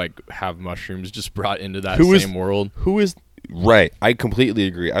suck to like have mushrooms just brought into that same world. Who is right? I completely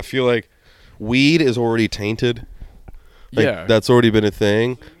agree. I feel like weed is already tainted. Like, Yeah. that's already been a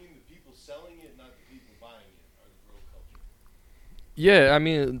thing. So you mean the people selling it, not the people buying it, are the bro culture? Yeah, I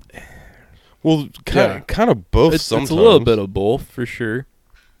mean, Well, Yeah. kind of both. it's Sometimes a little bit of both for sure,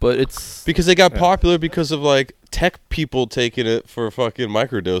 but it's because they got Yeah. popular because of like tech people taking it for fucking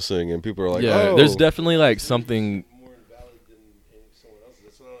microdosing, and people are like, yeah. oh, There's definitely like something. More invalid than someone else's.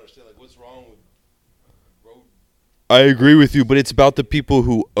 That's what I don't understand. Like, what's wrong with road? I agree with you, but it's about the people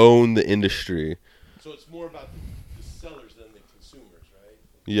who own the industry. So it's more about the sellers than the consumers, right?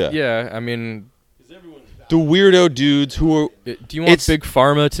 Yeah. Yeah, I mean, Because everyone's valid. The weirdo dudes who are do you want It's- big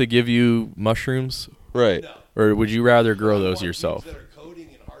pharma to give you mushrooms, right. No. or would you rather grow I those want yourself? dudes that are coding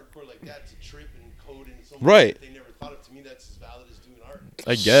and hardcore like that to trip and code in so much Right. that they never thought of. To me, that's as valid as doing art.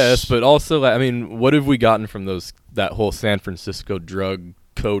 I guess, but also, like, I mean, what have we gotten from that whole San Francisco drug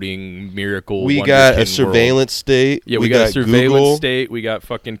coding miracle? We wonderkin got a world? surveillance state. Yeah, we got a surveillance Google. state. We got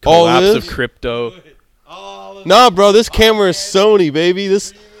fucking All collapse this? of crypto. All of Nah, it. bro, this camera is Podcast, Sony, baby. This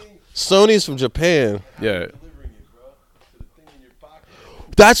streaming, Sony's from Japan. Yeah, delivering it, bro, to the thing in your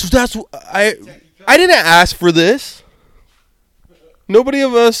pocket. That's I didn't ask for this. Nobody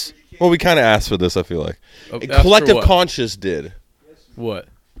of us. Well, we kind of asked for this. I feel like Asked for collective what? conscious did. What?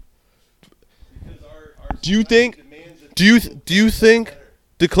 Because our Do you think? demands that Do you think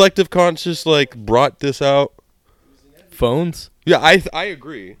the collective conscious like brought this out? Phones? Yeah, I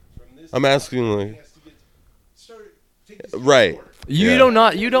agree. from this I'm asking it like has to get started. Take this right. forward. You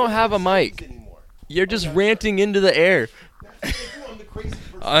Yeah. you don't have a mic. Anymore. You're just ranting into the air. That's what I do. I'm the crazy person.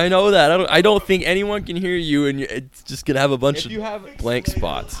 I know that. I don't think anyone can hear you, and it's just gonna have a bunch If you have of blank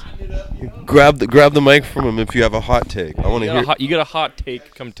spots. Hotting it up, you know? grab the mic from him if you have a hot take. I want to hear. You get a hot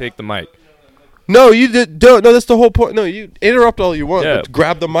take. Come take the mic. No, you did. Don't. No, that's the whole point. No, you interrupt all you want. Yeah. But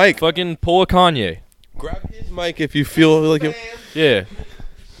grab the mic. Fucking pull a Kanye. Grab his mic if you feel like it. Yeah. It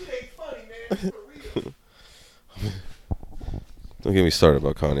ain't funny, man. It's for real. Don't get me started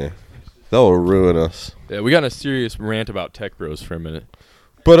about Kanye. That will ruin us. Yeah, we got in a serious rant about tech bros for a minute.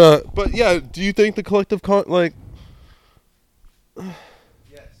 But yeah, do you think the collective Yes.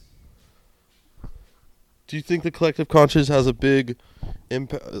 do you think the collective conscious has a big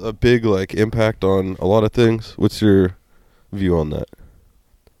impact on a lot of things? What's your view on that?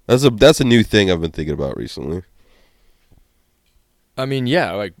 That's a new thing I've been thinking about recently. I mean,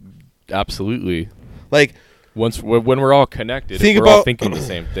 yeah, like absolutely. Like, When we're all connected, Think if we're all about- thinking the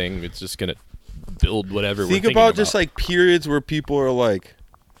same thing, it's just gonna build whatever. think we're about thinking just like periods where people are like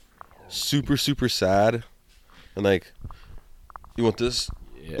super super sad, and like, you want this,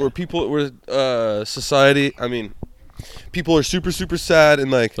 Yeah. or people where society. I mean, people are super super sad and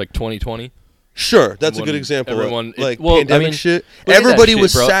like. like 2020. Sure, that's a Everyone- good example. everyone- Like well, I pandemic mean, shit. look at that Everybody shit,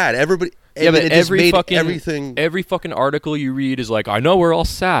 was bro. sad. Everybody. Yeah, and but it just every made fucking everything. every fucking article you read is like, I know we're all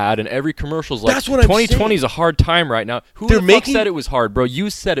sad, and every commercial's like, That's what I'm 2020 is a hard time right now. Who They're the fuck making- said it was hard, bro? You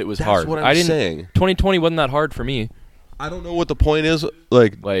said it was That's hard. what I'm I didn't. saying. 2020 wasn't that hard for me. I don't know what the point is.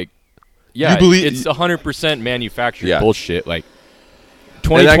 Like, Like, yeah, believe- it's 100% manufactured Yeah. bullshit. Like,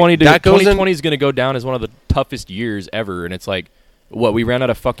 2020 that goes in- 2020 is gonna go down as one of the toughest years ever, and it's like, what, we ran out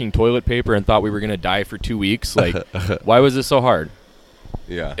of fucking toilet paper and thought we were gonna die for 2 weeks. Like, why was it so hard?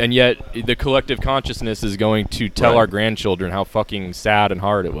 yeah, And yet, the collective consciousness is going to tell Right. our grandchildren how fucking sad and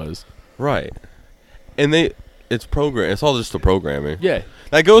hard it was. right. And it's program. It's all just the programming. Yeah.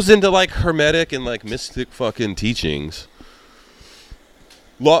 That goes into like hermetic and like mystic fucking teachings.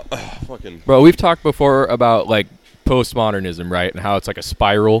 Fucking Bro, we've talked before about like postmodernism, right? And how it's like a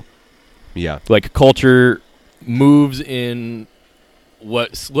spiral. yeah. Like culture moves in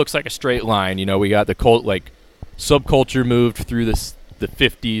what looks like a straight line. You know, we got the like subculture moved through the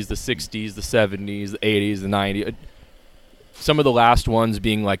 50s, the 60s, the 70s, the 80s, the 90s. Some of the last ones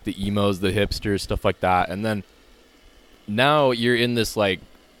being like the emos, the hipsters, stuff like that. And then now you're in this like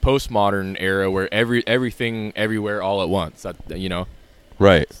postmodern era where everything everywhere all at once. That, you know,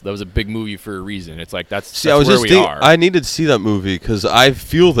 Right. so that was a big movie for a reason. It's like that's See, I was where just we thinking, are. I needed to see that movie because I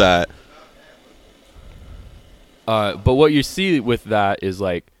feel that. But what you see with that is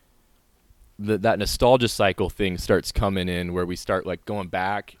like that nostalgia cycle thing starts coming in where we start like going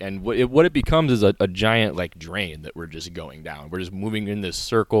back, and what it becomes is a giant like drain that we're just going down. We're just moving in this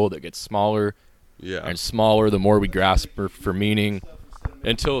circle that gets smaller Yeah. and smaller the more we grasp for meaning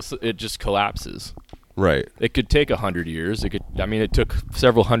until it just collapses. Right. It could take 100 years. It took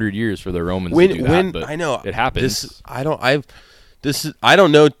several hundred years for the Romans to do that. But I know it happens. I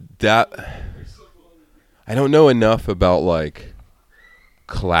don't know that. I don't know enough about like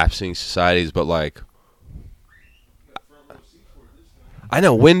collapsing societies, but like I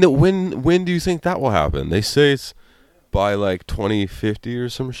know when do you think that will happen? They say it's by like 2050 or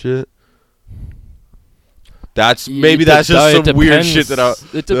some shit. That's just some weird shit that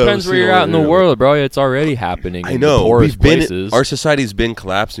it depends where you're at in the world, bro. It's already happening. I in know the poorest places. our society's been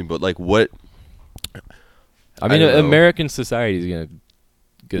collapsing, but like what? I mean, don't know. American society is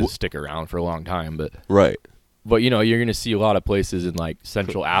gonna stick around for a long time, but Right. you know, you're gonna see a lot of places in like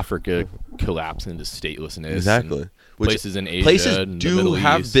Central Africa collapse into statelessness. Exactly. and places in Asia, Places and the do Middle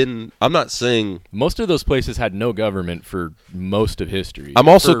have East. been. I'm not saying. Most of those places had no government for most of history. I'm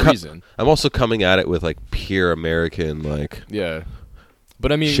also for a reason. I'm also coming at it with like pure American like. Yeah.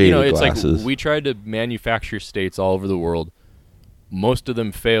 But I mean, Shady you know, it's glasses. like we tried to manufacture states all over the world. Most of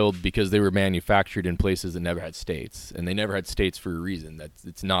them failed because they were manufactured in places that never had states, and they never had states for a reason.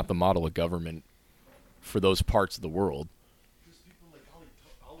 It's not the model of government for those parts of the world.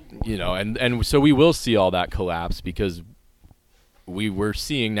 You know, and so we will see all that collapse because we're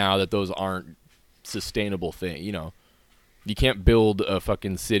seeing now that those aren't sustainable things. You know, you can't build a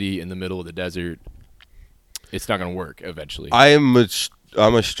fucking city in the middle of the desert. It's not going to work eventually. I'm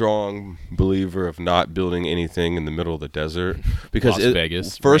a strong believer of not building anything in the middle of the desert because Las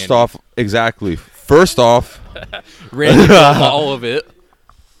Vegas, First Randy. off, exactly. First off, Randy built all of it.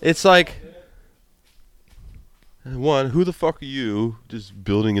 it's like one, who the fuck are you just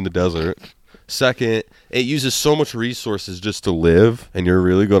building in the desert? Second, it uses so much resources just to live, and you're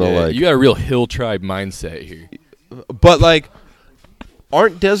really gonna like. You got a real hill tribe mindset here. But like,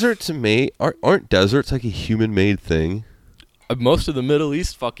 aren't deserts like a human-made thing? Most of the Middle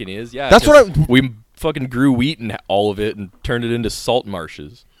East fucking is, yeah. That's what 'cause we fucking grew wheat and all of it and turned it into salt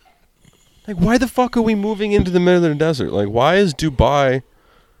marshes. Like, why the fuck are we moving into the middle of the desert? Like, why is Dubai?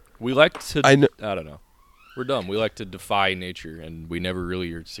 We like to. I I kn- don't know. We're dumb. We like to defy nature, and we never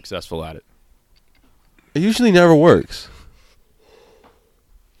really are successful at it. It usually never works.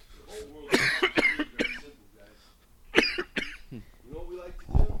 You know what we like to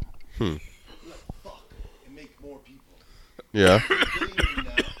do? We like fuck and make more people. Yeah. Billion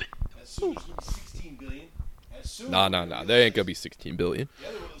now. As soon as we're 16 billion. As soon Nah. There ain't gonna be 16 billion. The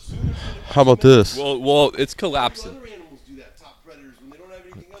other one, as soon as How about this? Well, it's collapsing. other animals do that. Top predators, when they don't have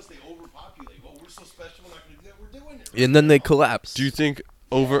anything else, they overpopulate. Well, we're so special, we're not going to do that. We're doing it. And then they collapse. Do you think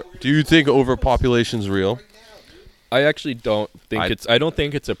overpopulation's real? I actually don't think I- I don't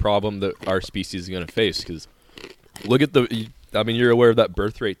think it's a problem that our species is going to face because look at you're aware of that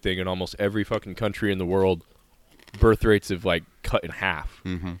birth rate thing in almost every fucking country in the world. Birth rates have like cut in half,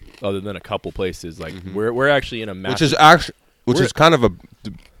 other than a couple places. Like we're actually in a massive. Which We're- is kind of a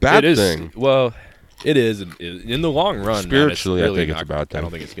bad it is, thing. Well, it is in the long run. man, it's Spiritually, I really think it's a bad thing. I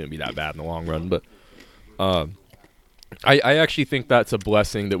don't think it's going to be that bad in the long run, but I actually think that's a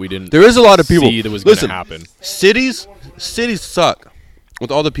blessing that we didn't. There is a lot of people. see that was going to Listen, happen. cities suck with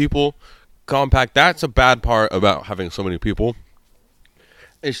all the people compact. That's a bad part about having so many people.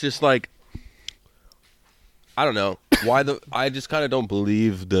 It's just like, I don't know why I just kind of don't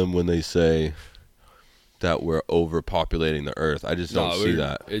believe them when they say that we're overpopulating the earth. I just don't see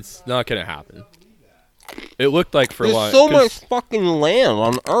that. It's not going to happen. It looked like for a There's long. so 'cause much fucking land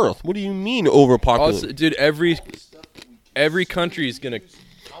on earth. What do you mean overpopulating? Also, dude, every country is gonna.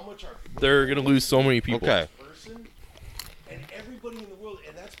 How much are They're gonna lose so many people. Okay. person and everybody in the world,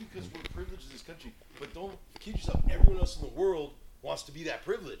 and that's because we're privileged in this country. But don't kid yourself, everyone else in the world wants to be that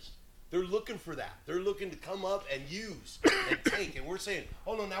privileged. They're looking for that. They're looking to come up and use and take. And we're saying,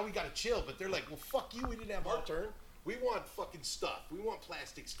 oh no, now we got to chill. But they're like, well, fuck you. We didn't have our turn. We want fucking stuff. We want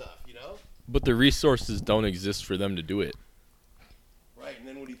plastic stuff, you know? But the resources don't exist for them to do it. Right, and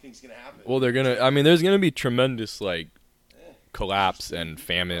then what do you think's going to happen? Well, there's gonna be tremendous, like, collapse and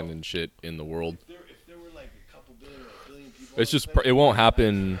famine and shit in the world. If there were like a couple billion or a billion people... It's just, it won't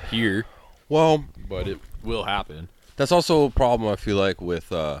happen here, Well, but it will happen. that's also a problem I feel like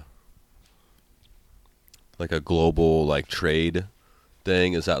with like a global like trade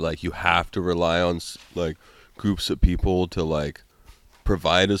thing is that like you have to rely on like groups of people to like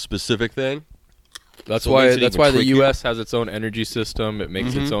provide a specific thing. That's So it makes it why the even trickier. U.S. has its own energy system. It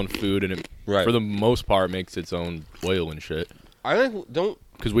makes its own food, and it, Right. for the most part, makes its own oil and shit. I think don't.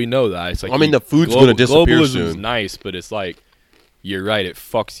 Because we know that. It's like I mean, the food's gonna disappear globalism's soon. nice, but it's like, you're right, it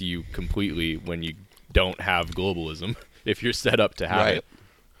fucks you completely when you don't have globalism, if you're set up to have Right. it.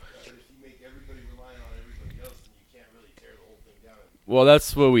 But if you make everybody rely on everybody else, then you can't really tear the whole thing down. Well,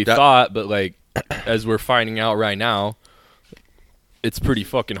 that's what we That- thought, but like, as we're finding out right now, it's pretty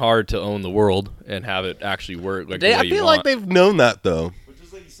fucking hard to own the world and have it actually work like the way I you feel want. like they've known that though. But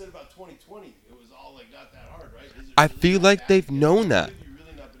just like you said about 2020, it was all like not that hard, right? Is it I really feel that like bad? they've Because known that. You've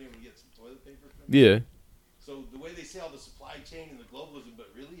really not been able to get some toilet paper from Yeah. So the way they say all the supply chain and the globalism, but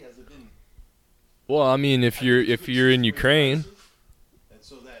really has it been? Well, I mean, if you're in Ukraine, And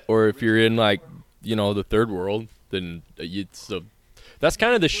so that or if you're in like, the third world, then that's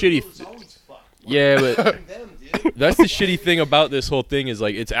kind of the shitty. It's always fucked. Yeah, but Blame them, dude. that's the shitty thing about this whole thing is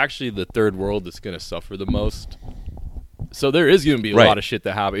like it's actually the third world that's gonna suffer the most. So there is gonna be a Right. lot of shit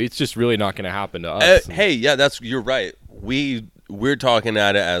that happen. It's just really not gonna happen to us. Hey, yeah, you're right. We're talking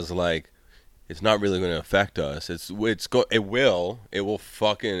at it as like it's not really going to affect us. It will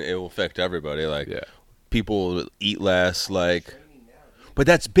affect everybody. Like Yeah. people will eat less. Like, but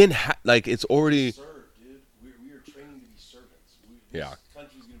that's been like it's already. Serve, dude. We are training to be servants. Yeah. This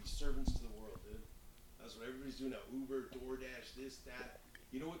country's gonna be servants to the world, dude. That's what everybody's doing now. Uber, DoorDash, this, that.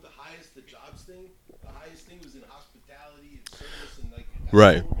 You know what the jobs thing? The highest thing was in hospitality and service and like. That's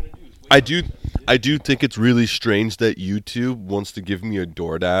Right. What we're gonna do. It's way I more do. than that, dude. I do think it's really strange that YouTube wants to give me a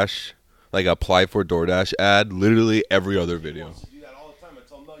DoorDash, like apply for DoorDash ad, literally every other He video, wants to do that all the time. I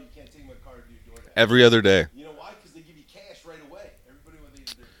tell him, no, you can't take my car to do DoorDash. every other day. You know why? Because they give you cash right away. Everybody, when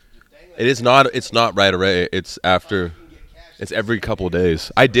they're dangling. It is not. It's not right away. It's after. You can get cash It's every couple of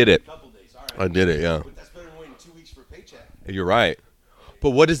days. I did it. couple days. All I right. did it. Yeah. But that's better than waiting 2 weeks for a paycheck. You're right.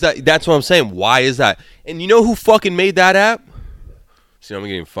 But what is that? That's what I'm saying. Why is that? And you know who fucking made that app? See, I'm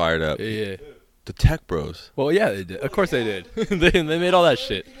getting fired up. Yeah. The Tech Bros. Well, yeah, they did. Of course they did. they made all that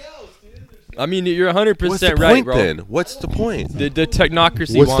shit. Anything else, dude? There's- I mean, you're 100% What's the right, point bro. then? What's the point? The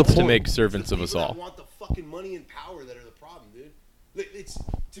technocracy What's the wants to point? make servants of us people that all. want the fucking money and power that are the problem, dude. It's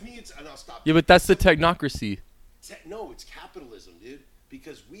to me, it's and I'll stop. Yeah, but that's the technocracy. No, it's capitalism, dude.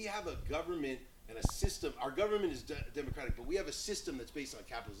 Because we have a government and a system. Our government is democratic, but we have a system that's based on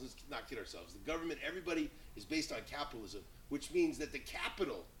capitalism. Let's not kid ourselves. The government, everybody is based on capitalism, which means that the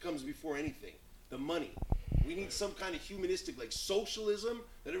capital comes before anything. The money. We need some kind of humanistic, like socialism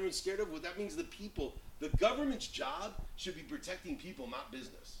that everyone's scared of. Well, that means the people. The government's job should be protecting people, not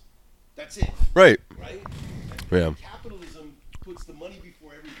business. That's it, Right. right? Yeah. Capitalism puts the money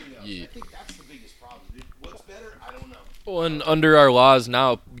before everything else. Yeah. I think that's the biggest problem, dude. What's better? I don't know. Well, and under our laws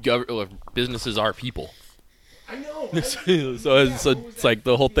now, businesses are people. I know. So it's like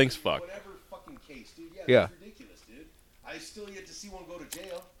the whole thing's fucked. Whatever fucking case, dude. Yeah, Yeah. that's ridiculous, dude. I still yet to see one go to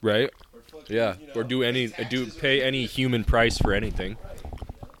jail Right? or fucking, Yeah. you know, Or do any pay do taxes or pay any anything. human price for anything. Right.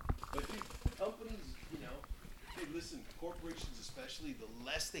 But dude, companies, hey, listen, corporations especially, the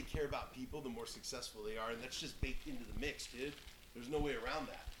less they care about people, the more successful they are, and that's just baked into the mix, dude. There's no way around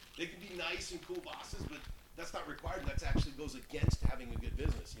that. They can be nice and cool bosses, but that's not required. That actually goes against having a good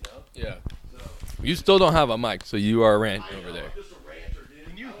business, you know. Yeah. So You still don't have a mic, so you are ranting I over know, there. I'm just a ranter, dude.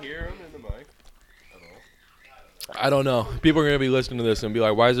 Can you hear him in the mic? I don't know. People are gonna be listening to this and be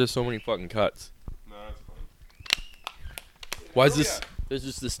like, "Why is there so many fucking cuts? No, that's fine. Why is this? There's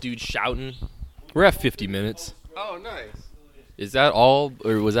just this dude shouting." We're at 50 minutes. Oh, nice. Is that all,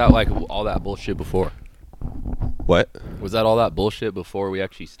 or was that like all that bullshit before? What? Was that all that bullshit before we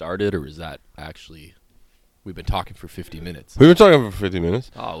actually started, or was that actually we've been talking for 50 minutes? We've been talking for 50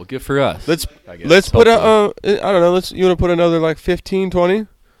 minutes. Oh, well, good for us. Let's I guess, let's put hopefully. I don't know. You want to put another like 15, 20?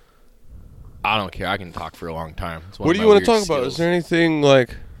 I don't care. I can talk for a long time. It's one What of do my you want to weird talk about? skills. Is there anything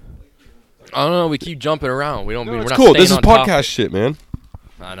like? I don't know. We keep jumping around. We don't. No, we're it's not cool. staying This is on podcast topic. shit, man.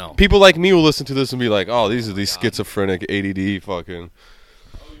 I know. People like me will listen to this and be like, "Oh, these are these schizophrenic ADD fucking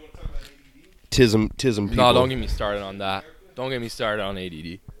tism people." No, don't get me started on that. Don't get me started on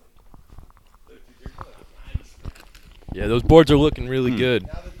ADD. Yeah, those boards are looking really good.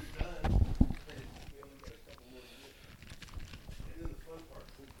 Now that they're done, we only got a couple more to do.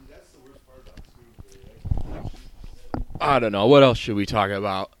 I don't know. What else should we talk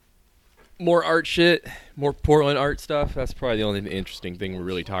about? More art shit? More Portland art stuff? That's probably the only interesting thing we're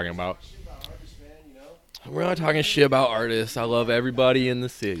really talking about. We're not talking shit about artists. I love everybody in the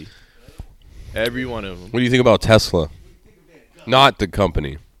city. Every one of them. What do you think about Tesla? Not the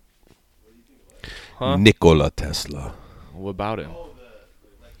company. Huh? Nikola Tesla. What about him?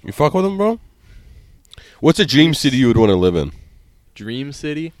 You fuck with him, bro? What's a dream city you would want to live in? Dream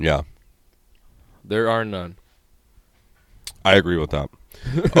City? Yeah, There are none. I agree with that.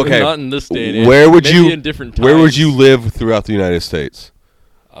 Okay, Not in this day and age. where would Maybe you in different where would times. you live throughout the United States?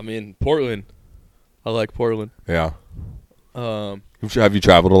 I mean, Portland. I like Portland. Yeah. Um, Have you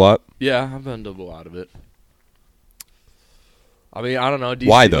traveled a lot? yeah, I've been to a lot of it. I mean, I don't know. DC,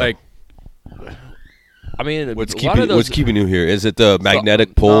 Why, though? Like, I mean, What's a lot of those, what's keeping you here? Is it the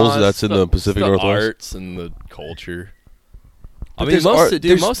magnetic poles no, that's in the Pacific Northwest? arts and the culture. I But mean, there's most, art- dude,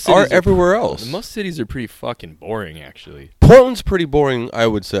 there's most art cities are- everywhere else. Most cities are pretty fucking boring, actually. Portland's pretty boring, I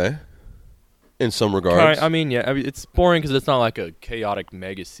would say, in some regards. I mean, yeah, it's boring because it's not like a chaotic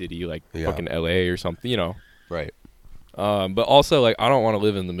mega city like Yeah. fucking LA or something, you know. Right. But also, like, I don't want to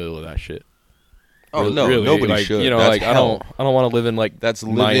live in the middle of that shit. Oh Really, no, really, nobody like, should. You know, That's like hell. I don't want to live in like That's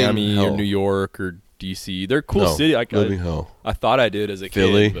living Miami or hell. New York or DC. They're cool No, city. Like, living hell. I thought I did as a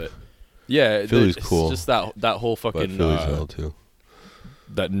Philly. kid, but yeah, Philly's it's cool. just that whole But fucking Philly's hell too.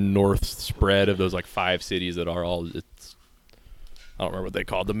 that north spread of those like 5 cities that are all. It's I don't remember what they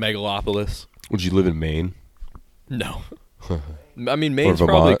called the megalopolis. Would you live in Maine? No, I mean Maine's Vermont?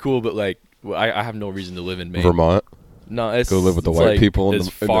 probably cool, but like I have no reason to live in Maine. Vermont? No, it's Go live with the it's, white like, people in as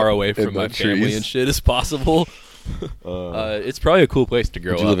the- in far the- away in from the my family trees. and shit as possible. It's probably a cool place to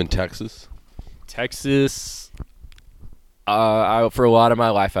grow Would up. you live in Texas? Texas? For a lot of my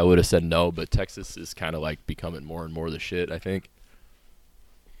life, I would have said no, but Texas is kind of like becoming more and more the shit. I think.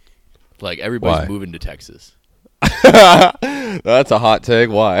 Like everybody's Why? moving to Texas. That's a hot take.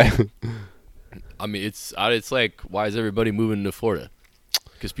 Why? I mean, it's like why is everybody moving to Florida?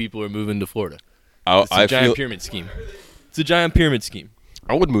 Because people are moving to Florida. It's a I giant feel pyramid scheme. It's a giant pyramid scheme.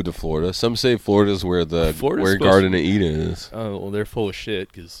 I would move to Florida. Some say Florida's where Florida's where supposed Garden to of Eden is. Oh well, they're full of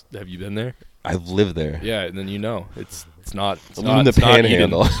shit. Because have you been there? I've lived there. Yeah, and then you know it's not. It's I not live in the it's not Eden.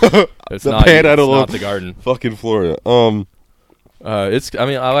 Panhandle. It's The not Eden. Panhandle It's not of the garden. fucking Florida. It's. I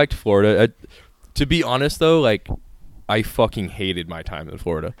mean, I liked Florida. To be honest, though, like, I fucking hated my time in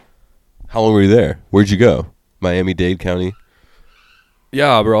Florida. How long were you there? Where'd you go? Miami-Dade County.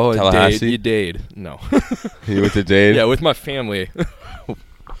 Yeah, bro. Tallahassee? You Dade. No. You went to Dade. Yeah, with my family.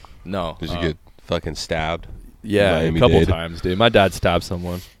 No. Did you get fucking stabbed? Yeah, a Miami-Dade? couple times, dude. My dad stabbed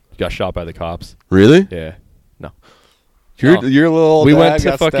someone. Got shot by the cops. Really? Yeah. No. Your little old We dad went to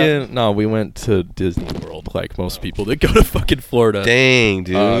got stabbed? fucking. No, we went to Disney World, like most people that go to fucking Florida. Dang,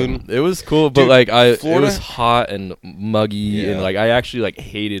 dude. It was cool, but Dude, like it Florida- was hot and muggy, Yeah. and like I actually like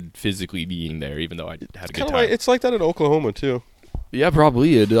hated physically being there, even though I had a good Kinda time. like, it's like that in Oklahoma too. Yeah,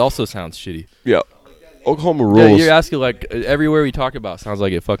 probably. It also sounds shitty. Yeah. Oklahoma Yeah, rules. you're asking like everywhere we talk about sounds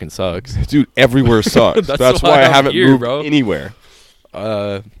like it fucking sucks. Dude, everywhere sucks. That's That's why why I I'm haven't here, moved bro. anywhere.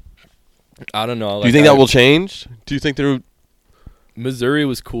 I don't know. Do you think that will change? Do you think there? Missouri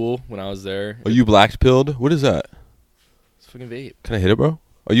was cool when I was there. Are you black pilled? What is that? It's fucking vape. Can I hit it, bro?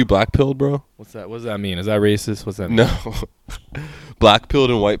 Are you black pilled, bro? What's that? What does that mean? Is that racist? What's that mean? No. Black pilled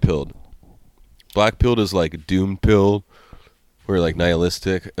and white pilled. Black pilled is like doomed pilled, where like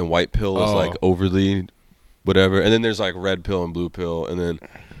nihilistic, and white pill is Oh. like overly whatever. And then there's like red pill and blue pill, and then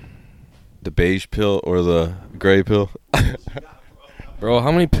the beige pill or the gray pill. Bro,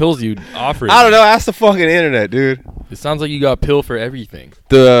 how many pills you offering? I don't know. Ask the fucking internet, dude. It sounds like you got pill for everything.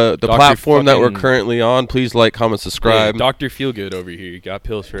 The Dr. platform that we're fucking- currently on, please like, comment, subscribe. Hey, Dr. Feelgood over here. You got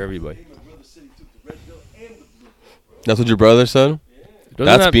pills for everybody. That's what your brother said? Doesn't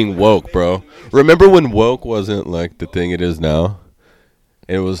That's that- being woke, bro. Remember when woke wasn't like the thing it is now?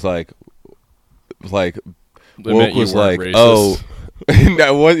 It was like It woke meant you was weren't like, racist. oh,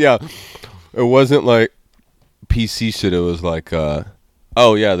 that was, yeah. It wasn't like PC shit. It was like,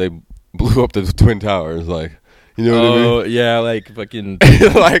 oh yeah, they blew up the Twin Towers. Like, you know what I mean? Oh, yeah, like fucking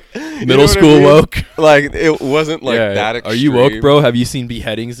Like you know middle what I school mean? woke. Like it wasn't like Yeah. that extreme. Are you woke, bro? Have you seen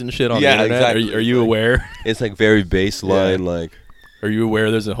beheadings and shit on Yeah, the internet? exactly. Are you Like- aware? It's like very baseline, Yeah. like Are you aware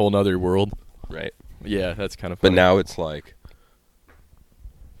there's a whole nother world? right. Yeah, that's kind of But funny. now it's like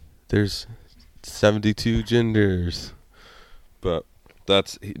there's 72 genders, but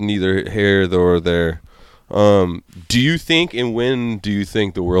that's neither here nor there. Do you think, and when do you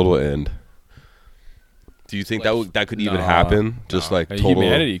think the world will end? Do you think that could even Nah, happen? Just nah. like total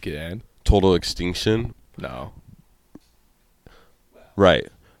humanity could end. total extinction, No. right?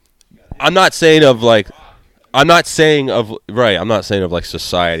 I'm not saying of like I'm not saying of right. I'm not saying of like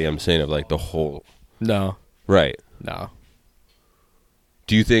society. I'm saying of like the whole. No, Right. no.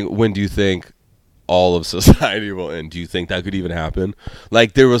 Do you think? When do you think all of society will end? Do you think that could even happen?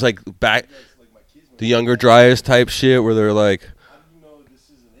 Like there was like back Like my kids, the younger dryas type shit where they're like, how do you know this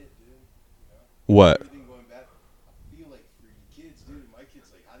isn't it, dude? what? Everything going bad. I feel like for your kids, dude, my kids,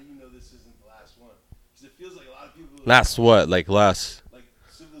 like, how do you know this isn't the last one? Because it feels like a lot of people. Last what? Like last? Like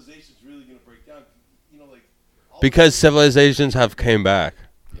civilization's really gonna break down. You know, like. all Because the- civilizations have came back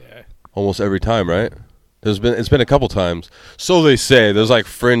Yeah. almost every time, right? It's been a couple times. So they say. There's like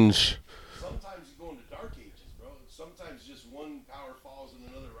fringe. Sometimes you go into dark ages, bro. Sometimes just one power falls and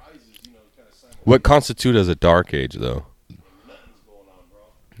another rises. You know, kind of simultaneously. What constitute as a dark age though? Nothing's going on, bro.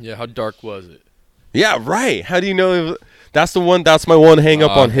 Yeah, how dark was it? Yeah, right. How do you know? That's the one. That's my one hang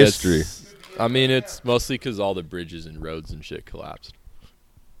up on history. I mean, it's mostly because all the bridges and roads and shit collapsed.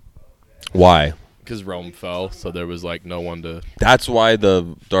 Why? Because Rome fell, so there was like no one to. That's why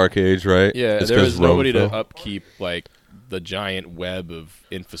the dark age, right? Yeah, It's there 'cause was Rome nobody to fell? upkeep like the giant web of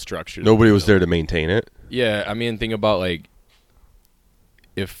infrastructure. Nobody was there to maintain it. Yeah, I mean, think about like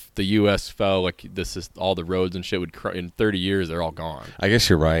if the U.S. fell, like this is all the roads and shit would in 30 years they're all gone, I guess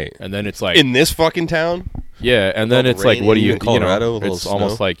you're right. and then it's like In this fucking town, yeah, and then all the it's like rain what do in you Colorado with all it's the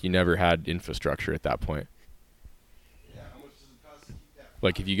almost snow? like you never had infrastructure at that point. Yeah, how much does it cost to keep that?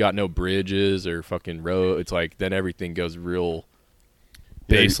 Like if you got no bridges or fucking road, it's like then everything goes real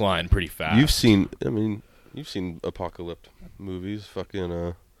Yeah, you- baseline pretty fast. you've seen. I mean, you've seen apocalypse movies.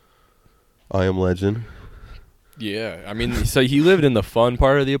 Fucking I Am Legend. Yeah, I mean, so he lived in the fun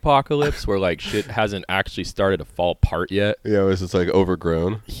part of the apocalypse where like shit hasn't actually started to fall apart yet. Yeah, it was just like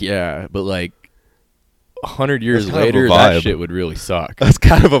overgrown. Yeah, but like 100 years That's kind of a later, vibe. that shit would really suck. That's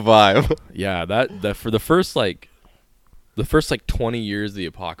kind of a vibe. Yeah, that for the first like 20 years of the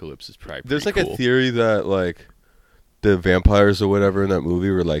apocalypse is probably There's like pretty cool. a theory that like the vampires or whatever in that movie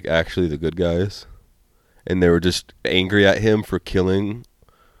were like actually the good guys, and they were just angry at him for killing,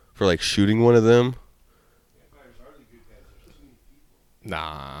 for like shooting one of them. Vampires are the good guys. There's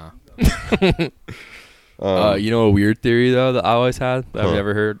too many people. Nah. You know a weird theory though that I always had that I've Huh.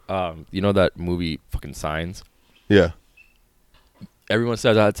 never heard. You know that movie fucking Signs. Yeah. Everyone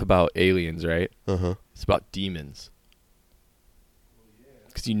says that it's about aliens, right? Uh-huh. It's about demons.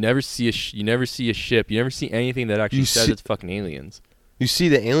 Because you never see a you never see a ship. You never see anything that actually You says see- it's fucking aliens. You see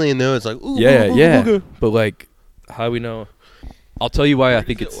the alien though, it's like ooh, Yeah, ooh, ooh, yeah. ooh, ooh. But like, how do we know? I'll tell you why I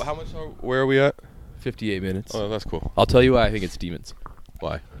think it's How much where are we at? 58 minutes. Oh, that's cool. I'll tell you why I think it's demons.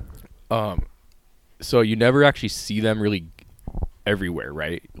 Why? So you never actually see them really everywhere,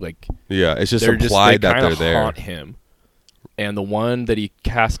 right? Like Yeah, it's just they're implied they that kinda they're there. haunt him. And the one that he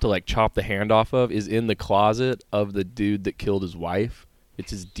has to like chop the hand off of is in the closet of the dude that killed his wife.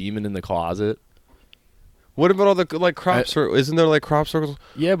 It's his demon in the closet. What about all the like crop circles? Isn't there like crop circles?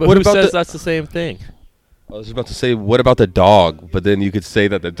 Yeah, but What who about says the- that's the same thing? I was about to say, what about the dog? But then you could say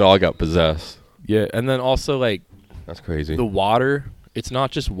that the dog got possessed. Yeah, and then also like That's crazy. the water. It's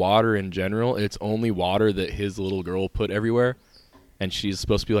not just water in general. It's only water that his little girl put everywhere, and she's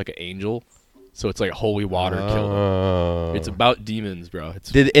supposed to be like an angel. So it's like holy water killed him. Oh. It's about demons, bro.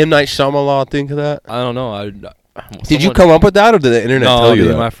 It's Did M. Night Shyamalan think of that? I don't know. Did you come up with that, or did the internet No, tell you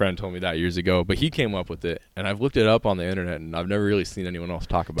dude, that? my friend told me that years ago, but he came up with it, and I've looked it up on the internet, and I've never really seen anyone else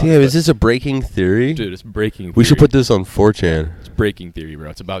talk about it. Damn, but- is this a breaking theory? dude? It's breaking. We should theory. put this on 4chan. It's breaking theory, bro.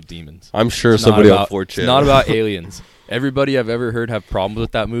 It's about demons. I'm sure It's somebody not on about, 4chan. It's not about aliens. Everybody I've ever heard have problems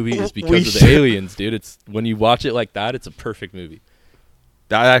with that movie is We because of should- the aliens, dude. It's when you watch it like that, it's a perfect movie.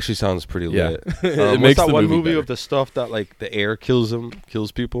 That actually sounds pretty Yeah. lit. It What's makes that the one movie movie better. of the stuff that like the air kills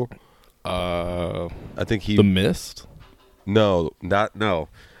people? I think he. The Mist. No.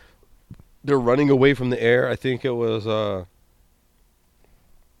 They're running away from the air. I think it was.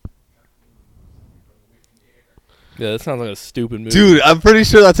 Yeah, that sounds like a stupid movie. Dude, I'm pretty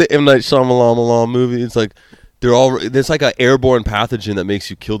sure that's an M. Night Shyamalan movie. It's like they're all. It's like an airborne pathogen that makes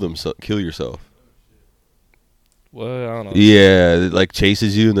you kill yourself. Well, I don't know. Yeah, it like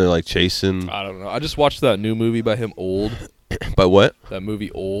chases you, and they're like chasing. I don't know. I just watched that new movie by him, Old. But what? That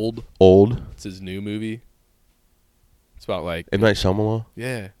movie, Old. Old It's his new movie. It's about like M. Night Shyamalan.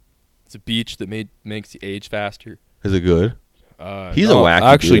 yeah, it's a beach that makes you age faster. Is it good? He's a wacky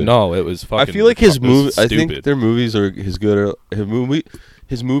Actually, dude. no, it was fucking. I feel like his it was movie. I think stupid. their movies are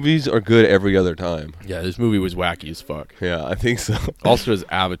His movies are good every other time. Yeah, this movie was wacky as fuck. Yeah, I think so. Also, his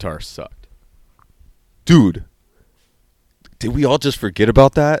Avatar sucked. Dude, did we all just forget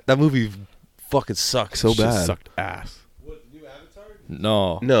about that? That movie fucking sucks so Shit bad. Sucked ass. What, the new Avatar?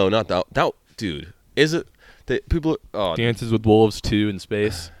 No. No, not that. That dude. Is it? People. Oh, Dances with Wolves 2 in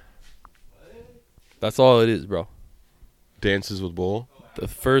space. That's all it is, bro. Dances with Wolves. The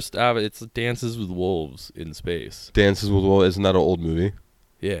first it's Dances with Wolves in space. Dances with Wolves. Isn't that an old movie?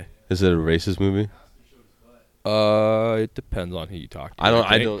 Yeah. Is it a racist movie? It depends on who you talk to.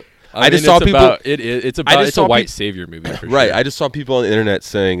 I just saw people. It's a white savior movie. For Right. Sure. I just saw people on the internet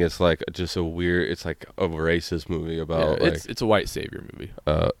saying it's like just a weird. It's like a racist movie about. It's a white savior movie.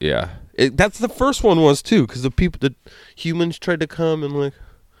 Yeah. That's the first one was too, because the humans tried to come and like.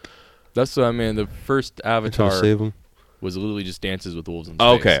 That's what I mean. The first Avatar save them. Was literally just Dances with Wolves in space.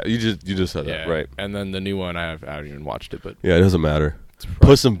 Oh, okay, you just said that, right? And then the new one, I haven't even watched it, but yeah, it doesn't matter.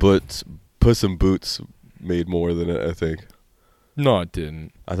 Puss in Boots made more than it, I think. No, it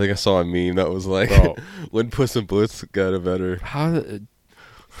didn't. I think I saw a meme that was like, when Puss in Boots got a better.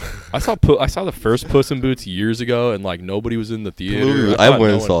 I saw the first Puss in Boots years ago, and like nobody was in the theater. I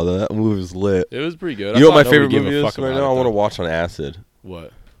went and saw that. That movie was lit. It was pretty good. You know what my favorite movie is right now? I want to watch on acid.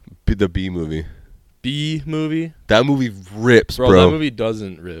 What? The Bee movie. Bee movie? That movie rips, bro. That movie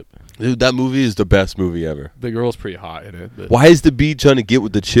doesn't rip. Dude, that movie is the best movie ever. The girl's pretty hot in it. Why is the bee trying to get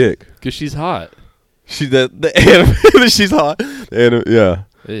with the chick? Because she's hot. She's hot. She's hot. Yeah.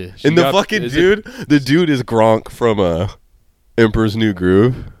 And the dude is Gronk from Emperor's New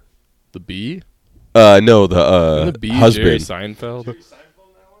Groove. The bee? No, the bee husband. Jerry Seinfeld?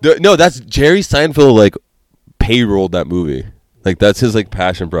 No, that's Jerry Seinfeld. Like payrolled that movie. Like that's his like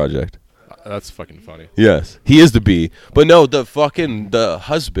passion project. That's fucking funny. Yes, he is the bee. But no, the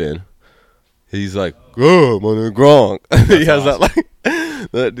husband. He's like, oh, my name Gronk. He has awesome.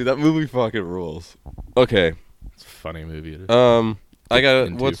 Dude, that movie fucking rules. Okay, it's a funny movie. I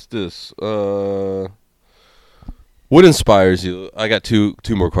got what's this? What inspires you? I got two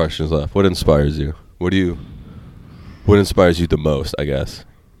more questions left. What inspires you? What inspires you the most? I guess.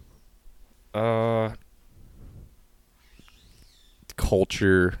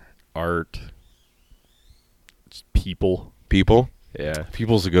 Culture, art, people. People? Yeah.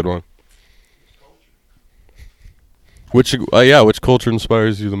 People's a good one. Which culture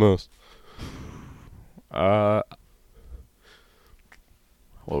inspires you the most? What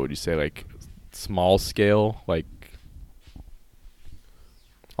would you say? Like small scale, like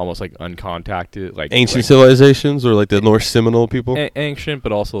almost like uncontacted, like ancient civilizations, or like the North Seminole people. Ancient,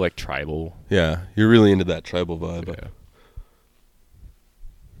 but also like tribal. Yeah, you're really into that tribal vibe. Yeah.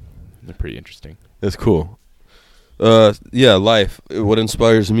 They're pretty interesting. That's cool. Life. What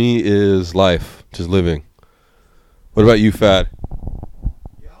inspires me is life, just living. What about you, Fad?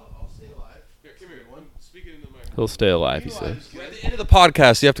 Yeah, I'll stay alive. Here, come here. One, speak it in the microphone. He'll stay alive, he says. At the end of the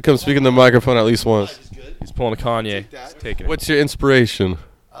podcast, you have to come speak in the microphone at least once. He's pulling a Kanye. He's taking it. What's your inspiration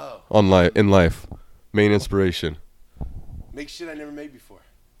in life? Main inspiration? Make shit I never made before.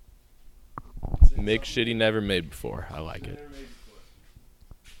 Make shit he never made before. I like it.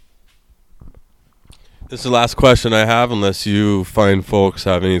 This is the last question I have, unless you fine folks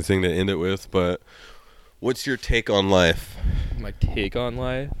have anything to end it with. But what's your take on life? My take on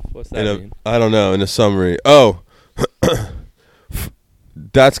life? What's that mean? I don't know. In a summary. Oh,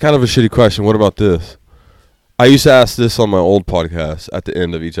 that's kind of a shitty question. What about this? I used to ask this on my old podcast at the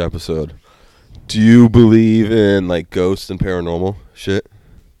end of each episode. Do you believe in like ghosts and paranormal shit?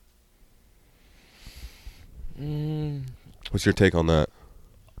 What's your take on that?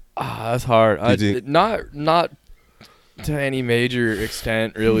 That's hard. Not to any major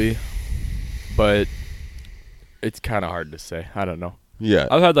extent, really, but it's kind of hard to say. I don't know. Yeah,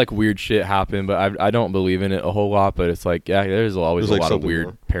 I've had like weird shit happen, but I don't believe in it a whole lot. But it's like, yeah, there's always a lot of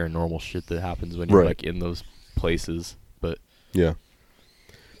weird paranormal shit that happens when you're like in those places. But yeah,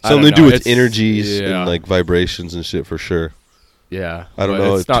 something to do with energies and like vibrations and shit for sure. Yeah, I don't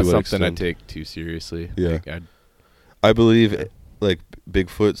know. It's not something I take too seriously. Yeah, I believe like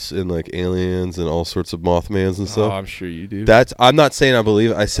Bigfoots and like aliens and all sorts of Mothmans and stuff. Oh, I'm sure you do. I'm not saying I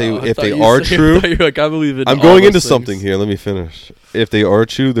believe. I say if they are true. You're like, I believe in. I'm going into something here. Let me finish. If they are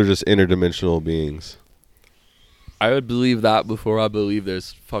true, they're just interdimensional beings. I would believe that before I believe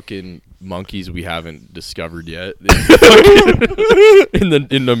there's fucking monkeys we haven't discovered yet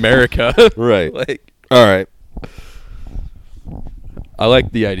in America. Right. Like, all right. I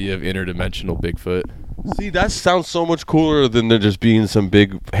like the idea of interdimensional Bigfoot. See, that sounds so much cooler than there just being some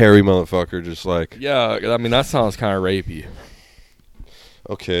big hairy motherfucker just like... Yeah, I mean, that sounds kind of rapey.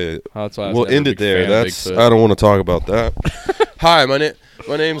 Okay. That's why we'll end it there. I don't want to talk about that. Hi,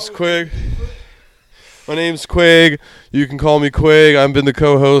 my name's Quig. My name's Quig. You can call me Quig. I've been the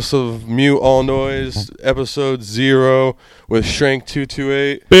co-host of Mute All Noise, episode 0 with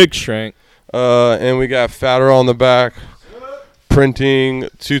Shrank228. Big Shrank. And we got Fatter on the back. Printing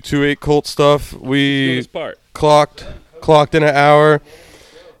 228 cult stuff. We clocked in an hour,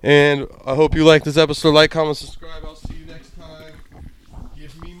 And I hope you like this episode. Like, comment, subscribe. I'll see you next time.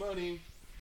 Give me money.